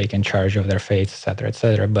 people taking charge of their faith, et cetera, et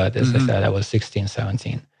cetera. But as I said, I was 16,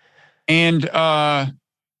 17. And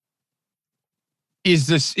is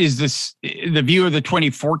this the view of the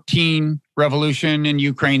 2014 revolution in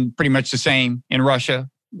Ukraine pretty much the same in Russia?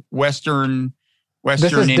 Western This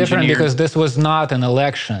is different because this was not an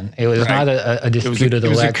election. It was not a disputed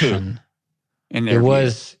election. It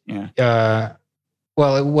was,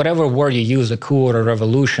 whatever word you use, a coup or a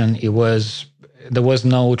revolution, there was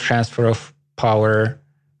no transfer of power,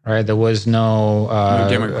 right? There was no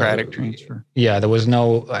democratic transfer. Yeah, there was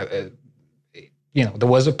no, there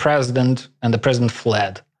was a president, and the president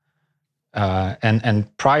fled.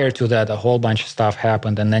 And prior to that, a whole bunch of stuff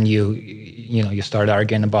happened, and then you start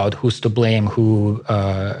arguing about who's to blame, who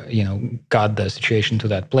got the situation to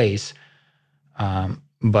that place.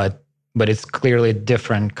 But it's clearly a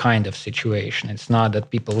different kind of situation. It's not that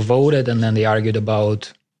people voted and then they argued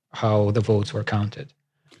about how the votes were counted.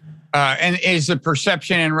 And is the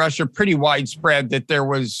perception in Russia pretty widespread that there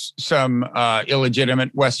was some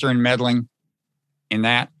illegitimate Western meddling in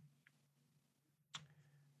that?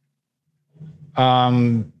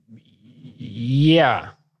 Yeah,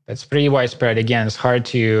 that's pretty widespread. Again, it's hard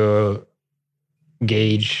to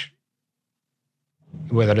gauge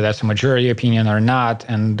whether that's a majority opinion or not.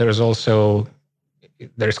 And there's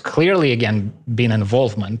clearly, again, been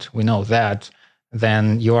involvement. We know that.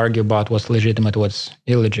 Then you argue about what's legitimate, what's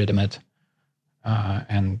illegitimate.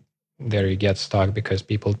 And there you get stuck because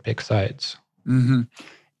people pick sides. Mm-hmm.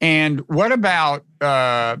 And what about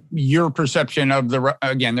your perception of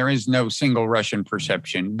again, there is no single Russian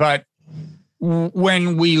perception, but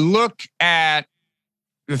when we look at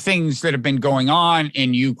the things that have been going on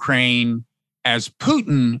in Ukraine as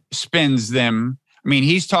Putin spins them, I mean,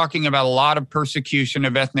 he's talking about a lot of persecution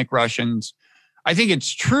of ethnic Russians. I think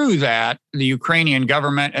it's true that the Ukrainian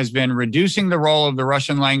government has been reducing the role of the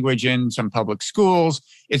Russian language in some public schools.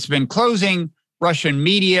 It's been closing Russian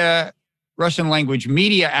language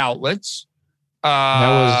media outlets.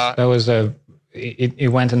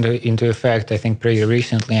 It went into effect, I think, pretty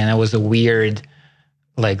recently, and it was a weird,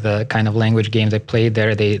 like the kind of language game they played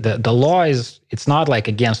there. The law it's not like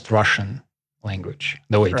against Russian language,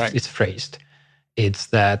 the way it's phrased. It's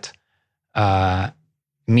that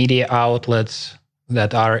media outlets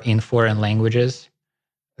that are in foreign languages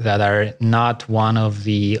that are not one of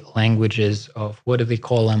the languages of, what do they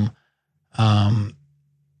call them?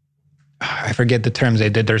 I forget the terms.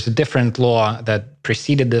 There's a different law that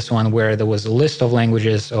preceded this one where there was a list of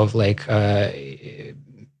languages of like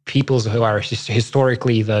peoples who are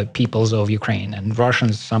historically the peoples of Ukraine, and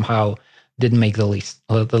Russians somehow didn't make the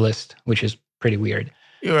list, which is pretty weird.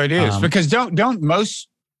 Yeah, it is, because don't most,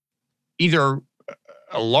 either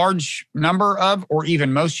a large number of or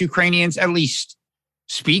even most Ukrainians at least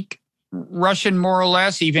speak Russian more or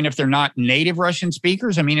less, even if they're not native Russian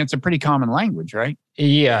speakers? I mean, it's a pretty common language, right?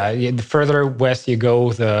 Yeah. The further west you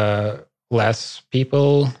go, the less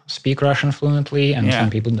people speak Russian fluently, and some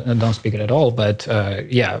people don't speak it at all. But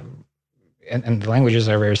and the languages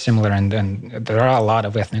are very similar, and there are a lot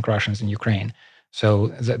of ethnic Russians in Ukraine. So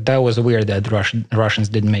that was weird that Russians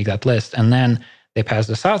didn't make that list. And then they passed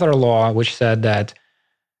this other law which said that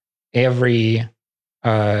every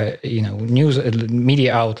news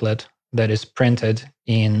media outlet that is printed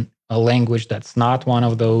in a language that's not one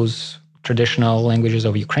of those traditional languages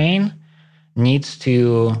of Ukraine needs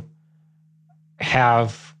to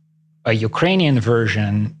have a Ukrainian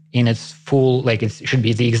version in its full, like it should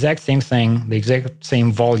be the exact same thing, the exact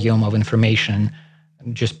same volume of information,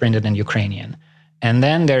 just printed in Ukrainian. And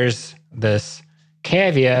then there's this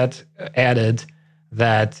caveat added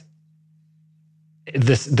that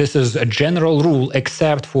this is a general rule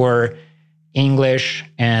except for English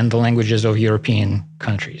and the languages of European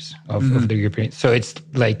countries, of the European. So it's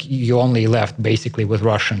like you only left basically with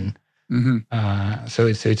Russian. So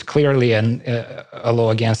it's clearly a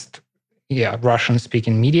law against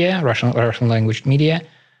Russian-speaking media, Russian language media,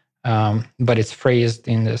 but it's phrased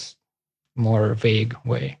in this more vague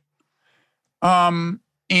way.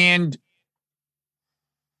 And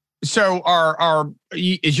so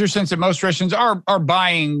is your sense that most Russians are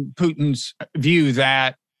buying Putin's view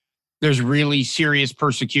that there's really serious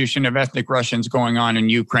persecution of ethnic Russians going on in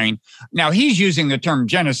Ukraine? Now, he's using the term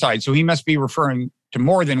genocide, so he must be referring to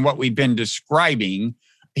more than what we've been describing.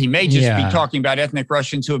 He may just be talking about ethnic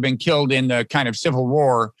Russians who have been killed in the kind of civil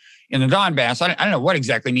war in the Donbass. I don't know what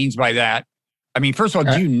exactly means by that. I mean, first of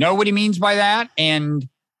all, do you know what he means by that? And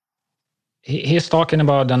he's talking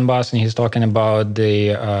about Donbass, and he's talking about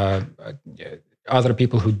the other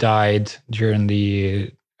people who died during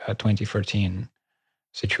the 2014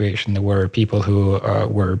 situation. There were people who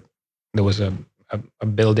there was a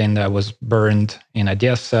building that was burned in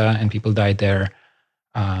Odessa, and people died there.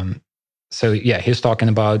 So he's talking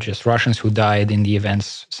about just Russians who died in the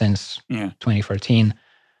events since 2014.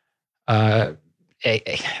 I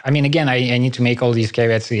mean, again, I need to make all these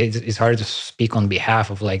caveats. It's hard to speak on behalf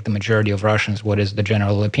of like the majority of Russians. What is the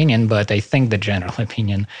general opinion? But I think the general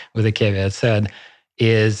opinion, with the caveat said,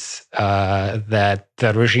 is that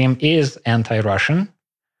the regime is anti-Russian,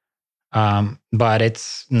 but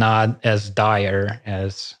it's not as dire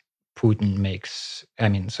as Putin makes. I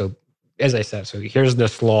mean, so as I said, so here's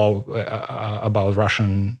this law about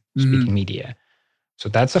Russian-speaking media. So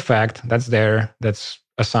that's a fact. That's there. That's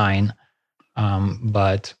a sign.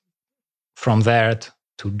 But from that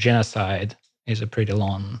to genocide is a pretty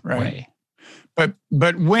long way. But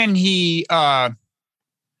when he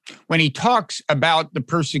talks about the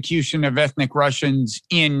persecution of ethnic Russians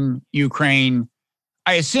in Ukraine,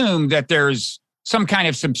 I assume that there's some kind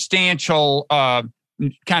of substantial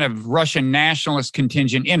kind of Russian nationalist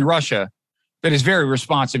contingent in Russia that is very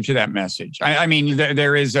responsive to that message. I mean,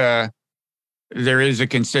 there is a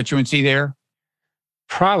constituency there.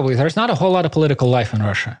 Probably. There's not a whole lot of political life in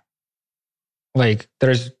Russia. Like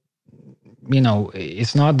there's,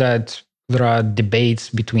 it's not that there are debates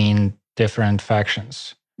between different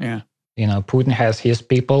factions. Yeah. Putin has his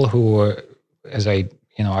people who, as I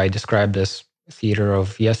described this theater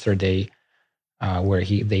of yesterday, where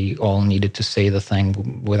they all needed to say the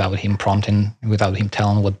thing without him prompting, without him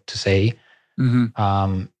telling what to say.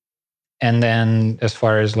 And then as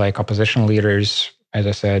far as like opposition leaders, as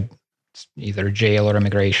I said, it's either jail or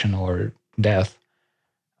immigration or death.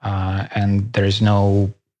 And there's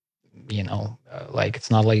no, like,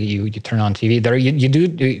 it's not like you turn on TV.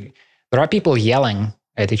 There are people yelling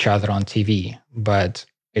at each other on TV, but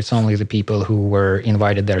It's only the people who were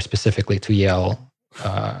invited there specifically to yell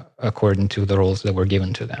according to the rules that were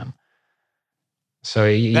given to them. So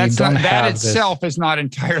that itself is not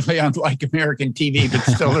entirely unlike American TV, but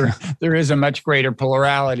still there is a much greater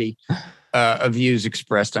plurality of views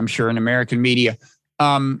expressed, I'm sure, in American media.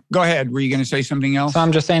 Go ahead. Were you going to say something else? So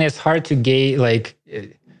I'm just saying it's hard to gauge,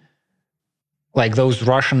 like those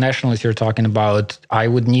Russian nationalists you're talking about. I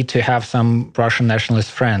would need to have some Russian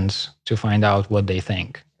nationalist friends to find out what they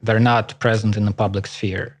think. They're not present in the public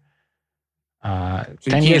sphere. 10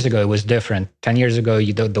 years ago, it was different. 10 years ago,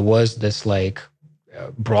 there was this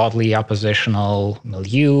broadly oppositional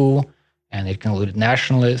milieu, and it included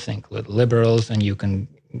nationalists, included liberals, and you can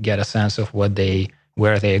get a sense of where they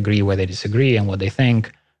agree, where they disagree, and what they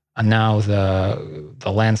think. And now the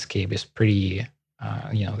landscape is pretty,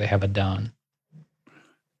 they have it down.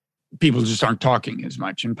 People just aren't talking as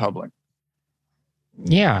much in public.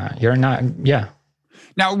 Yeah, you're not. Yeah.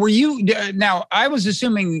 Now, I was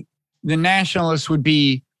assuming the nationalists would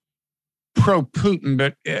be pro-Putin,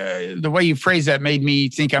 but the way you phrase that made me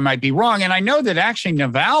think I might be wrong. And I know that actually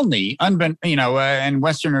Navalny, and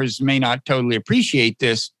Westerners may not totally appreciate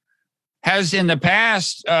this, has in the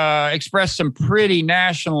past expressed some pretty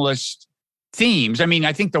nationalist themes. I mean,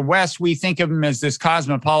 I think the West, we think of him as this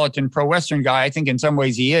cosmopolitan pro-Western guy. I think in some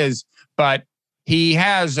ways he is, but he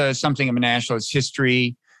has something of a nationalist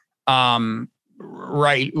history.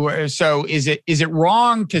 Right. So is it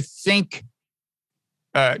wrong to think,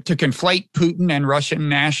 to conflate Putin and Russian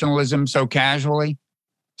nationalism so casually?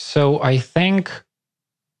 So I think,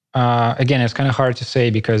 again, it's kind of hard to say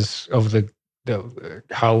because of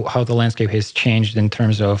how the landscape has changed in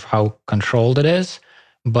terms of how controlled it is.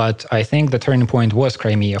 But I think the turning point was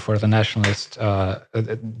Crimea for the nationalists.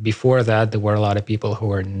 Before that, there were a lot of people who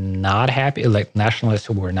were not happy, like nationalists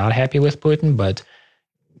who were not happy with Putin, but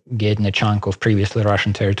getting a chunk of previously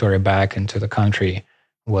Russian territory back into the country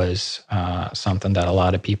was something that a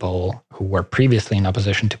lot of people who were previously in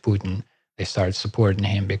opposition to Putin, they started supporting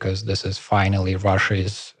him because this is finally Russia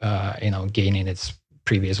is, gaining its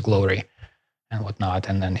previous glory and whatnot,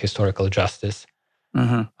 and then historical justice.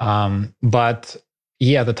 Mm-hmm. But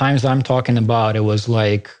yeah, the times I'm talking about, it was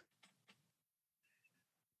like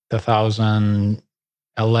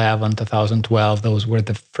 2011, 2012. Those were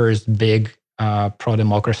the first big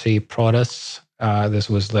pro-democracy protests. This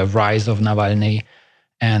was the rise of Navalny.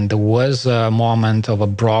 And there was a moment of a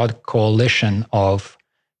broad coalition of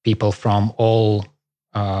people from all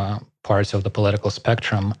parts of the political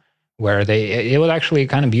spectrum where it was actually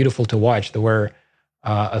kind of beautiful to watch. There were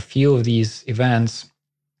a few of these events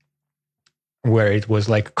where it was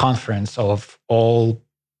like a conference of all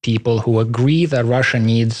people who agree that Russia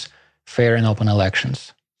needs fair and open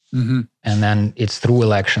elections. Mm-hmm. And then it's through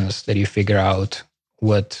elections that you figure out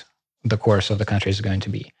what the course of the country is going to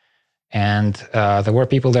be. And there were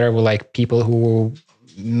people there were like people who were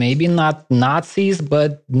maybe not Nazis,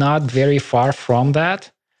 but not very far from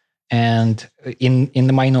that, and in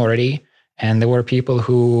the minority. And there were people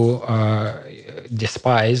who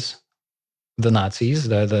despise the Nazis,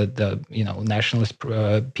 the nationalist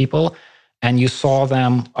people, and you saw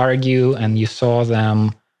them argue, and you saw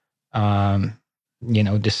them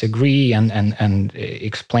disagree and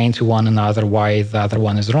explain to one another why the other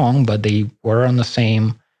one is wrong, but they were on the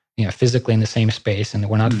same, physically in the same space, and they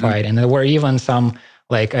were not mm-hmm. fighting. And there were even some,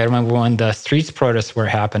 like I remember when the streets protests were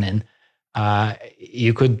happening,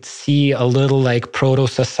 you could see a little like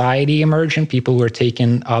proto-society emerging. People were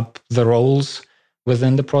taking up the roles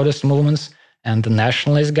within the protest movements. And the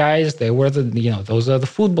nationalist guys, they were those are the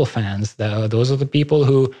football fans. Those are the people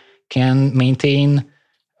who can maintain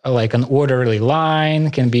like an orderly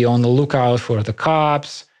line, can be on the lookout for the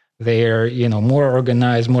cops. They're, more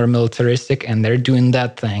organized, more militaristic, and they're doing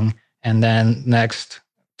that thing. And then next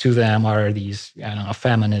to them are these,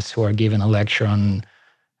 feminists who are giving a lecture on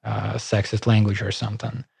sexist language or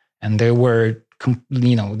something. And they were,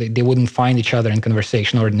 they wouldn't find each other in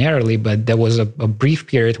conversation ordinarily, but there was a brief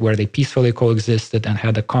period where they peacefully coexisted and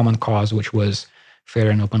had a common cause, which was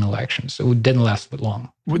fair and open elections. So it didn't last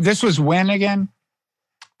long. This was when again?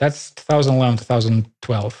 That's 2011,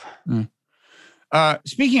 2012. Mm.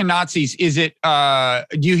 Speaking of Nazis, is it?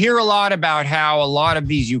 Do you hear a lot about how a lot of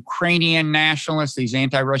these Ukrainian nationalists, these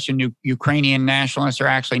anti-Russian Ukrainian nationalists, are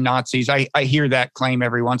actually Nazis? I hear that claim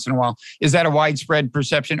every once in a while. Is that a widespread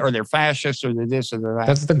perception, or they're fascists, or they're this, or they're that?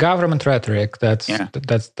 That's the government rhetoric. That's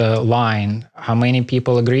the line. How many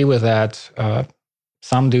people agree with that?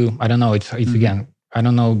 Some do. I don't know. It's mm-hmm. Again, I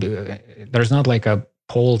don't know. There's not like a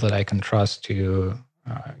poll that I can trust to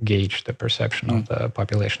gauge the perception of the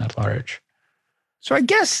population at large. So I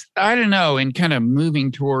guess, I don't know, in kind of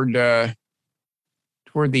moving toward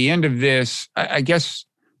toward the end of this, I guess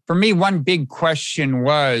for me, one big question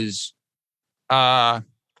was, well,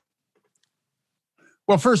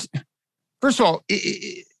 first of all,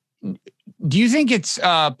 do you think it's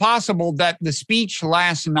possible that the speech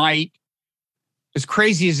last night, as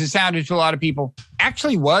crazy as it sounded to a lot of people,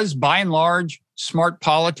 actually was by and large smart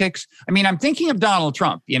politics? I mean, I'm thinking of Donald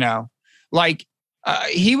Trump, like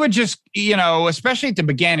he would just, especially at the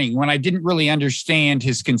beginning when I didn't really understand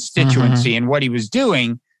his constituency and what he was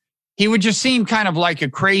doing, he would just seem kind of like a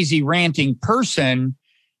crazy ranting person.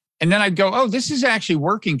 And then I'd go, oh, this is actually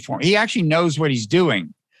working for him. He actually knows what he's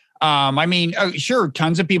doing. I mean, sure,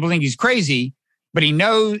 tons of people think he's crazy, but he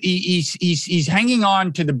knows he's hanging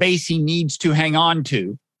on to the base he needs to hang on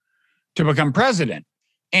to become president.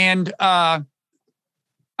 And I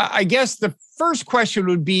guess the first question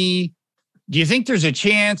would be, do you think there's a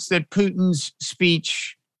chance that Putin's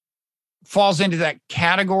speech falls into that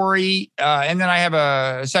category? And then I have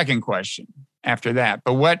a second question after that.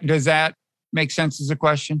 But what does that make sense as a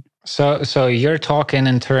question? So you're talking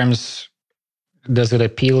in terms, does it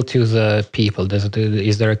appeal to the people?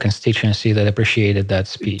 Is there a constituency that appreciated that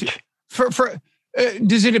speech?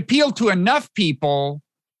 Does it appeal to enough people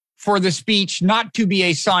for the speech not to be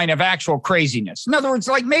a sign of actual craziness? In other words,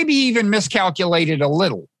 like maybe even miscalculated a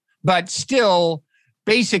little, but still,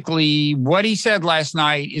 basically, what he said last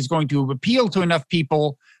night is going to appeal to enough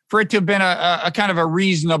people for it to have been a kind of a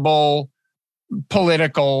reasonable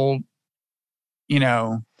political,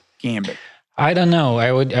 gambit. I don't know.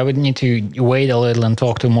 I would need to wait a little and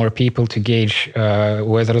talk to more people to gauge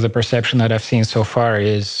whether the perception that I've seen so far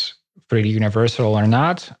is pretty universal or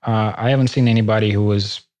not. I haven't seen anybody who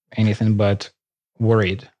was anything but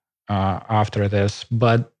worried after this.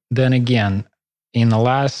 But then again, in the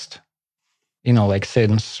last,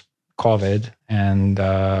 since COVID and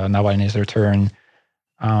Navalny's return,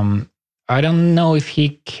 I don't know if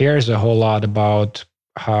he cares a whole lot about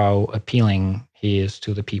how appealing he is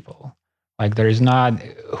to the people. Like there is not,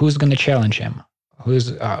 who's going to challenge him?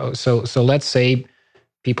 So let's say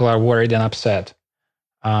people are worried and upset.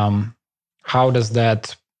 How does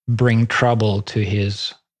that bring trouble to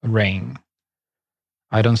his reign?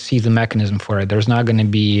 I don't see the mechanism for it. There's not going to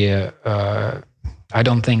be, I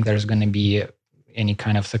don't think there's going to be any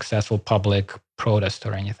kind of successful public protest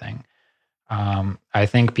or anything. I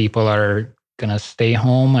think people are going to stay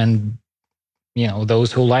home and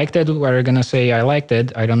those who liked it are going to say, I liked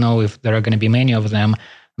it. I don't know if there are going to be many of them.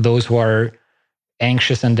 Those who are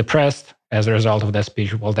anxious and depressed as a result of that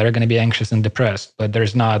speech, well, they're going to be anxious and depressed. But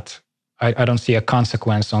there's not, I don't see a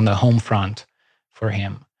consequence on the home front for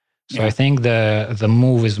him. So I think the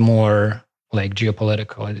move is more like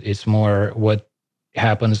geopolitical. It's more what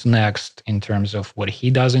happens next in terms of what he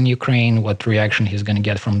does in Ukraine, what reaction he's going to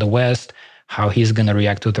get from the West, how he's going to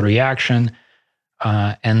react to the reaction.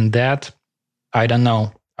 And that, I don't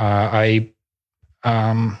know.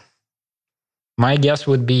 My guess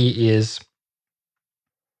would be is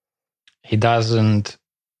he doesn't,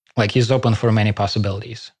 he's open for many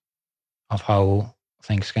possibilities of how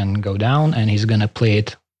things can go down, and he's going to play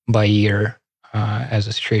it by ear as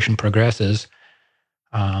the situation progresses.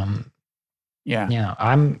 I'm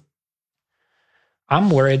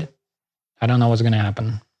worried. I don't know what's going to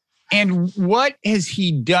happen. And what has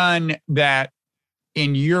he done that,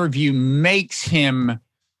 in your view, makes him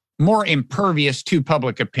more impervious to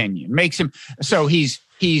public opinion? Makes him so he's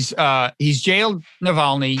jailed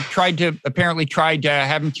Navalny, tried to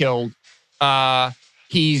have him killed.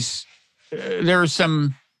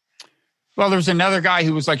 There's another guy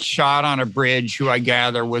who was shot on a bridge, who I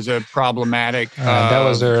gather was a problematic. That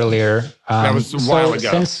was earlier. That was a while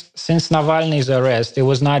ago. Since Navalny's arrest, it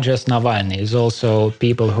was not just Navalny. It's also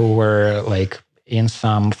people who were in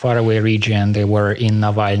some faraway region. They were in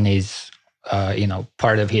Navalny's,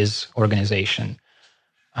 part of his organization.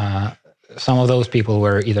 Some of those people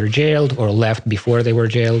were either jailed or left before they were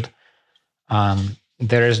jailed.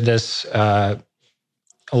 There is this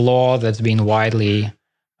law that's been widely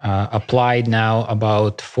applied now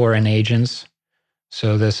about foreign agents.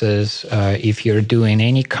 So this is if you're doing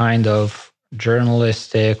any kind of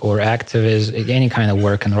journalistic or activist, any kind of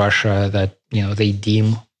work in Russia that they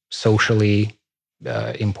deem socially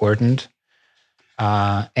important,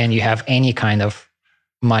 and you have any kind of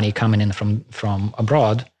money coming in from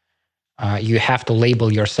abroad, you have to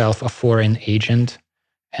label yourself a foreign agent.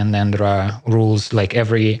 And then there are rules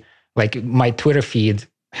my Twitter feed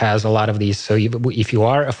has a lot of these. So if you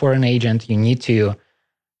are a foreign agent, you need to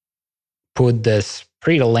put this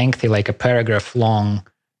pretty lengthy, a paragraph long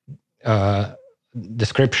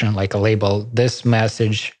description, a label. This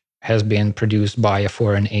message has been produced by a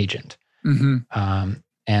foreign agent. Mm-hmm.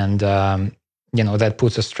 that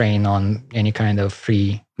puts a strain on any kind of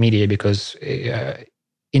free media, because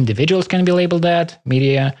individuals can be labeled that,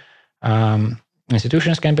 media,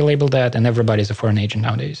 institutions can be labeled that, and everybody's a foreign agent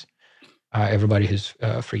nowadays. Everybody who's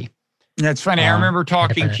free. That's funny. I remember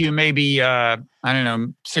talking to you maybe, I don't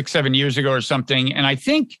know, 6-7 years ago or something. And I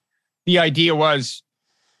think the idea was,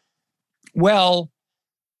 well,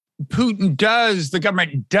 the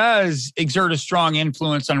government does exert a strong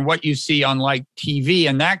influence on what you see on like TV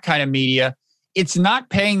and that kind of media. It's not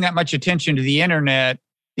paying that much attention to the internet.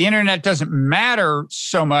 The internet doesn't matter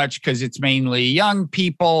so much because it's mainly young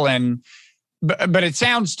people but it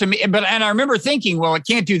sounds to me, and I remember thinking, well, it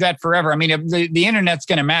can't do that forever. I mean, the internet's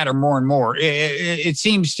going to matter more and more. It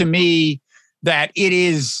seems to me that it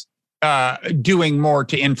is doing more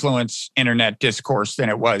to influence internet discourse than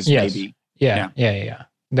it was maybe. Yeah.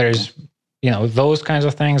 There's, those kinds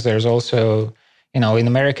of things. There's also, in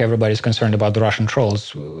America, everybody's concerned about the Russian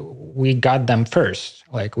trolls. We got them first.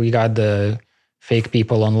 Like, we got the fake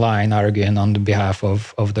people online arguing on the behalf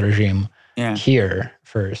of the regime here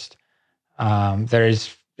first.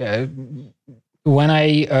 There's when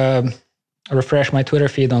I refresh my Twitter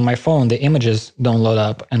feed on my phone, the images don't load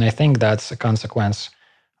up, and I think that's a consequence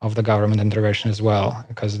of the government intervention as well,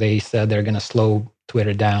 because they said they're going to slow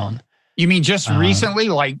Twitter down. You mean just recently,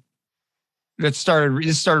 like this started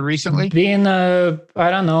recently? Been I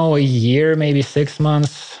don't know, a year, maybe 6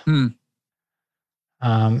 months.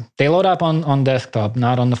 They load up on desktop,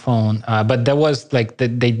 not on the phone. But there was like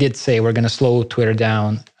they did say we're going to slow Twitter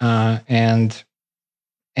down, and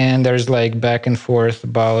there's like back and forth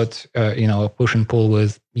about a push and pull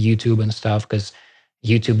with YouTube and stuff, because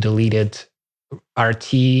YouTube deleted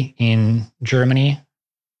RT in Germany.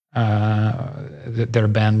 They're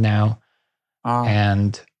banned now,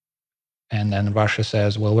 and then Russia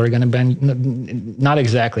says, well, we're going to ban, not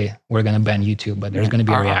exactly we're going to ban YouTube, but there's going to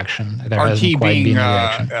be a reaction. There hasn't quite been a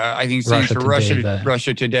reaction. I think stands for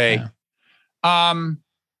Russia Today. Yeah.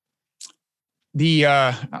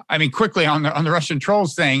 I mean, quickly on the Russian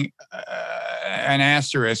trolls thing, an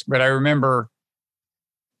asterisk, but I remember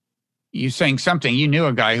you saying something. You knew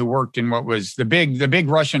a guy who worked in what was the big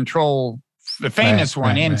Russian troll, the famous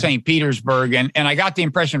one in St. Petersburg. And I got the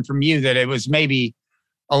impression from you that it was maybe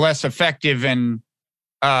a less effective and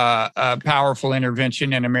powerful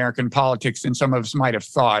intervention in American politics than some of us might have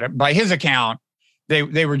thought. By his account,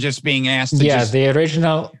 they were just being asked to the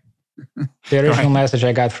original message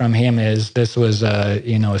I got from him is this was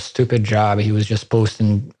a stupid job. He was just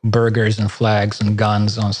posting burgers and flags and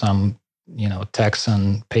guns on some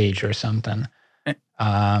Texan page or something.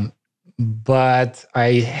 But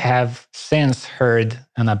I have since heard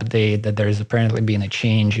an update that there's apparently been a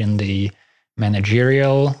change in the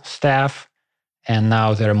managerial staff, and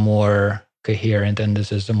now they're more coherent, and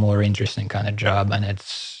this is a more interesting kind of job, and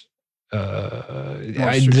it's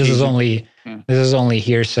this is only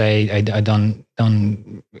hearsay. I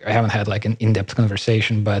haven't had like an in-depth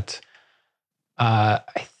conversation, but I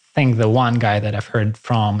think the one guy that I've heard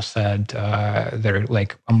from said they're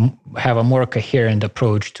like have a more coherent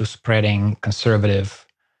approach to spreading conservative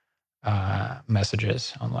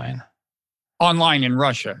messages online. Online in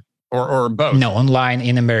Russia, or both? No, online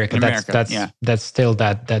in America. That's still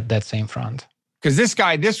that same front. Because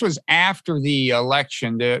this was after the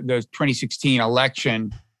election, the 2016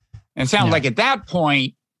 election. And it sounded like at that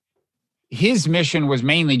point, his mission was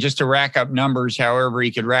mainly just to rack up numbers however he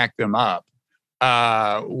could rack them up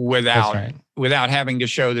without having to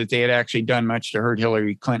show that they had actually done much to hurt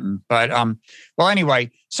Hillary Clinton. But, well, anyway,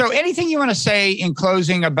 so anything you want to say in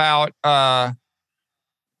closing about the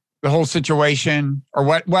whole situation, or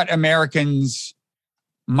what Americans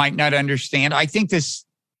might not understand? I think this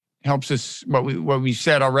helps us, what you've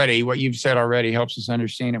said already helps us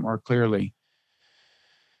understand it more clearly.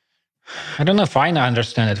 I don't know if I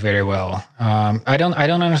understand it very well. I don't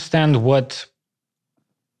understand what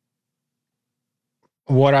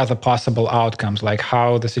are the possible outcomes, like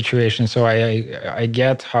how the situation. So I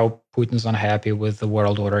get how Putin's unhappy with the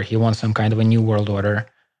world order. He wants some kind of a new world order.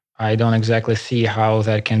 I don't exactly see how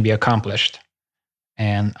that can be accomplished.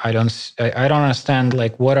 And I don't understand,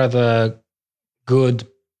 like, what are the good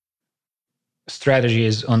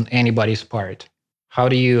strategies on anybody's part? How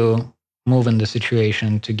do you move in the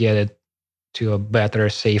situation to get it to a better,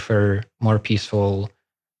 safer, more peaceful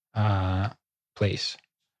place?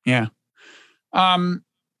 Yeah. I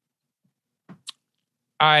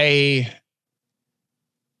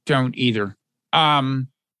don't either. I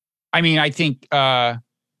mean, I think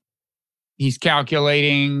he's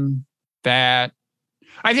calculating that.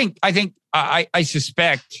 I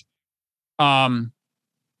suspect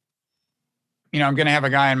I'm going to have a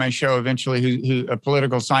guy on my show eventually who a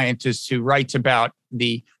political scientist who writes about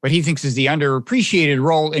what he thinks is the underappreciated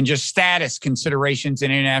role in just status considerations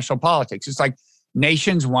in international politics. It's like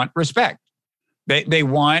nations want respect. They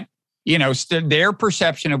want, their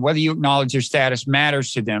perception of whether you acknowledge their status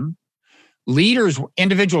matters to them. Leaders,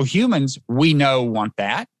 individual humans, we know want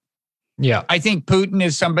that. Yeah. I think Putin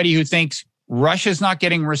is somebody who thinks Russia's not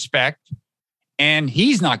getting respect and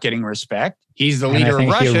he's not getting respect. He's the leader of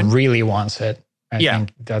Russia. He really wants it. I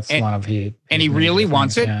think that's one of his. And he really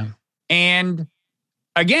wants it. Yeah. And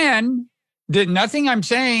again, nothing I'm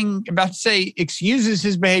about to say excuses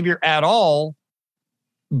his behavior at all.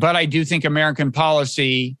 But I do think American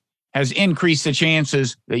policy has increased the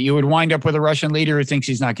chances that you would wind up with a Russian leader who thinks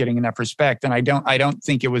he's not getting enough respect. And I don't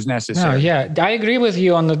think it was necessary. No, yeah, I agree with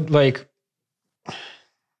you on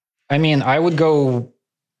I would go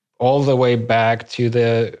all the way back to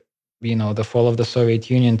the fall of the Soviet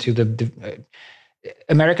Union, to the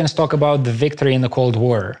Americans talk about the victory in the Cold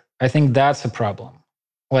War. I think that's a problem.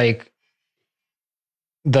 Like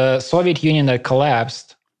the Soviet Union that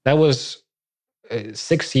collapsed, that was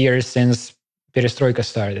 6 years since Perestroika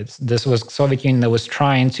started. This was Soviet Union that was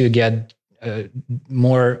trying to get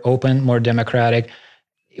more open, more democratic.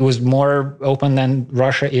 It was more open than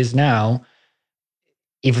Russia is now.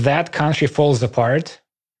 If that country falls apart,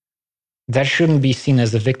 that shouldn't be seen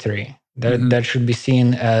as a victory. That should be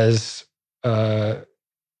seen as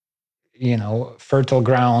fertile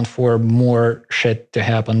ground for more shit to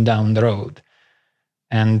happen down the road.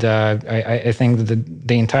 And I think that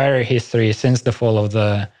the entire history since the fall of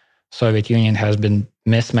the Soviet Union has been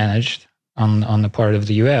mismanaged on the part of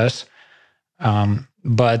the US.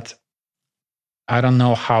 But I don't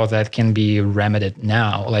know how that can be remedied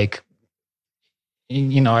now. Like,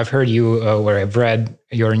 I've heard you, where I've read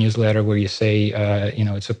your newsletter where you say,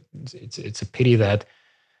 it's a pity that,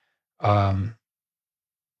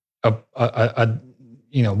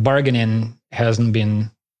 bargaining hasn't been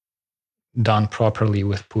done properly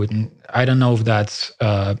with Putin. I don't know if that's,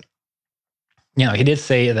 he did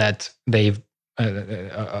say that they've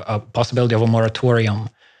a possibility of a moratorium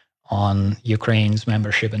on Ukraine's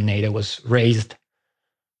membership in NATO was raised,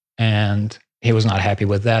 and he was not happy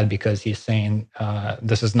with that because he's saying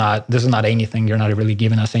this is not anything. You're not really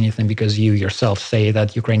giving us anything because you yourself say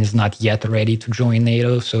that Ukraine is not yet ready to join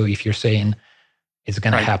NATO. So if you're saying it's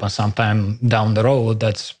going to happen sometime down the road,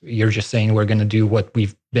 you're just saying we're going to do what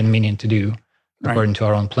we've been meaning to do according to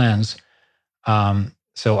our own plans. To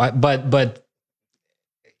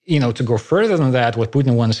go further than that, what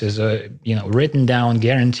Putin wants is a written down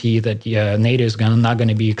guarantee that NATO is not going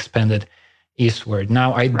to be expanded eastward.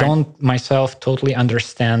 Now, I don't myself totally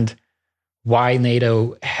understand why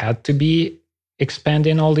NATO had to be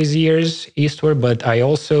expanding all these years eastward, but I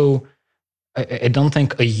don't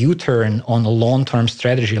think a U-turn on a long-term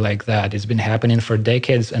strategy like that has been happening for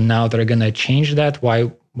decades, and now they're going to change that.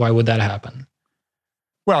 Why would that happen?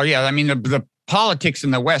 Well, yeah, I mean, the politics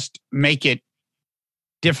in the West make it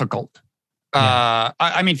difficult. Yeah.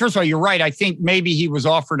 First of all, you're right. I think maybe he was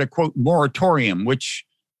offered a, quote, moratorium, which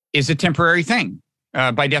is a temporary thing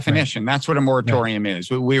by definition. That's what a moratorium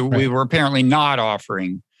is. We were apparently not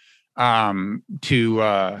offering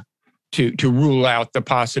to rule out the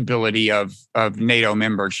possibility of NATO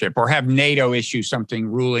membership or have NATO issue something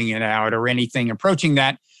ruling it out or anything approaching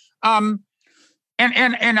that. And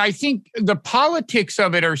I think the politics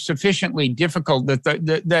of it are sufficiently difficult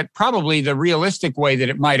that probably the realistic way that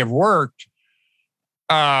it might have worked.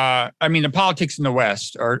 The politics in the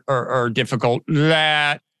West are difficult.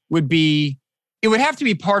 That would it would have to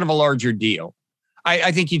be part of a larger deal.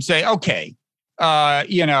 I think you'd say, okay, I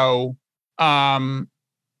don't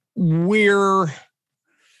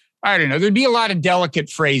know, there'd be a lot of delicate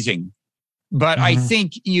phrasing, but I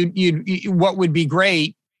think what would be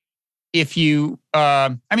great if you,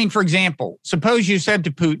 for example, suppose you said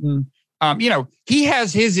to Putin, he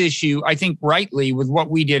has his issue, I think rightly, with what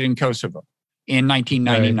we did in Kosovo in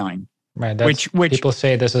 1999. Right. Which people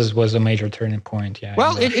say was a major turning point. Yeah.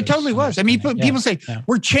 Well, it totally was. People say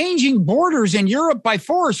we're changing borders in Europe by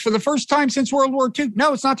force for the first time since World War II.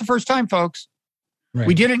 No, it's not the first time, folks. Right.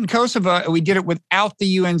 We did it in Kosovo. We did it without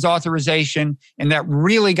the UN's authorization, and that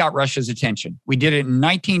really got Russia's attention. We did it in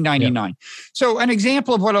 1999. Yeah. So an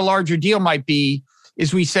example of what a larger deal might be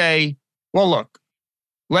is we say, well, look,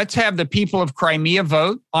 let's have the people of Crimea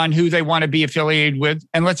vote on who they want to be affiliated with,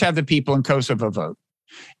 and let's have the people in Kosovo vote.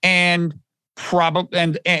 And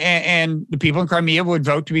the people in Crimea would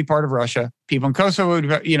vote to be part of Russia. People in Kosovo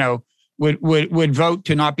would vote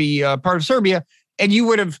to not be part of Serbia, and you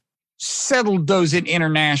would have settled those in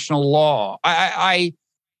international law.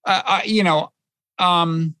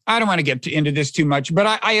 I don't want to get into this too much, but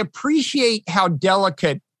I appreciate how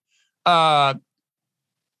delicate the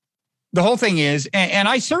whole thing is. And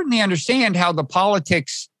I certainly understand how the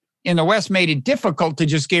politics in the West made it difficult to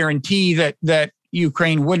just guarantee that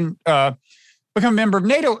Ukraine wouldn't become a member of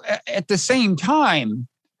NATO. At the same time,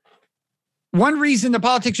 one reason the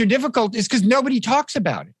politics are difficult is because nobody talks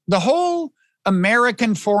about it. The whole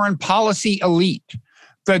American foreign policy elite,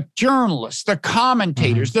 the journalists, the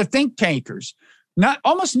commentators, the think tankers,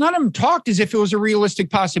 almost none of them talked as if it was a realistic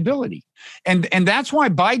possibility. And that's why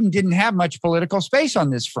Biden didn't have much political space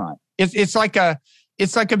on this front. It's like a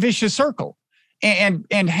vicious circle.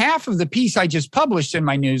 And half of the piece I just published in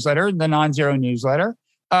my newsletter, the Non-Zero newsletter,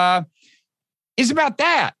 is about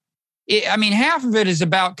that. Half of it is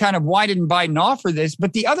about kind of why didn't Biden offer this,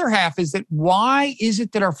 but the other half is that why is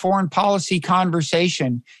it that our foreign policy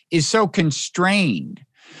conversation is so constrained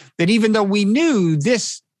that even though we knew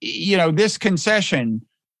this, this concession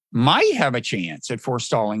might have a chance at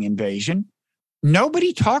forestalling invasion,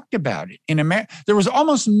 nobody talked about it. In America, there was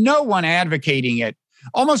almost no one advocating it,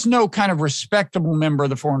 almost no kind of respectable member of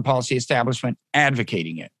the foreign policy establishment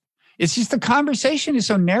advocating it. It's just the conversation is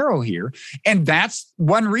so narrow here. And that's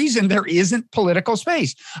one reason there isn't political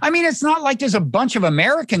space. It's not like there's a bunch of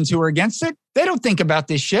Americans who are against it. They don't think about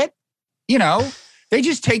this shit. They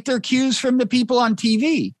just take their cues from the people on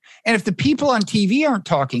TV. And if the people on TV aren't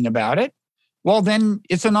talking about it, well, then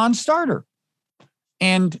it's a non-starter.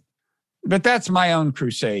 But that's my own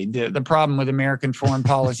crusade. The problem with American foreign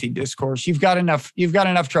policy discourse, you've got enough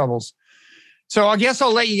troubles. So I guess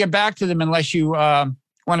I'll let you get back to them unless you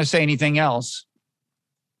want to say anything else.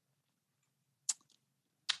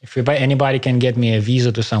 If anybody can get me a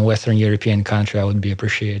visa to some Western European country, I would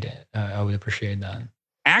appreciate that.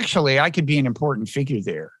 Actually, I could be an important figure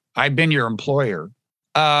there. I've been your employer.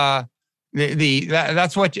 That's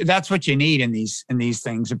what you need in these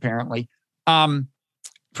things, apparently.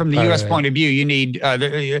 From the U.S. point of view, you need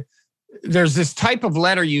there's this type of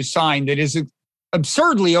letter you sign that is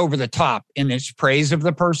absurdly over the top in its praise of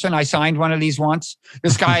the person. I signed one of these once.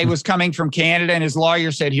 This guy was coming from Canada and his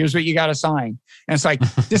lawyer said, here's what you got to sign. And it's like,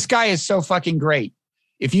 this guy is so fucking great.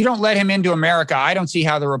 If you don't let him into America, I don't see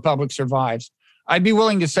how the Republic survives. I'd be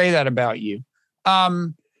willing to say that about you. But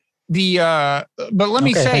let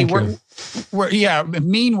me say,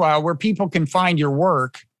 meanwhile, where people can find your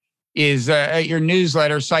work is at your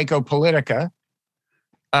newsletter, Psychopolitica.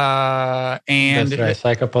 And that's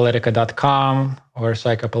right, psychopolitica.com or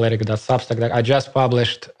psychopolitica.substack. I just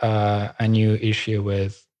published a new issue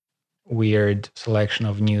with weird selection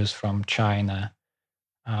of news from China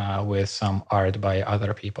with some art by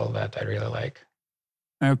other people that I really like.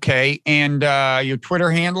 Okay. And your Twitter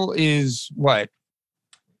handle is what?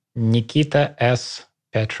 Nikita S.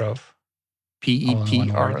 Petrov. Petrov.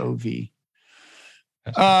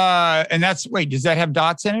 And does that have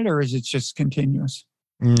dots in it or is it just continuous?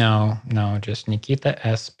 No, just Nikita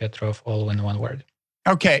S. Petrov, all in one word.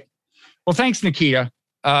 Okay. Well, thanks, Nikita.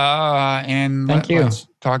 And thank you. Let's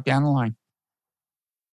talk down the line.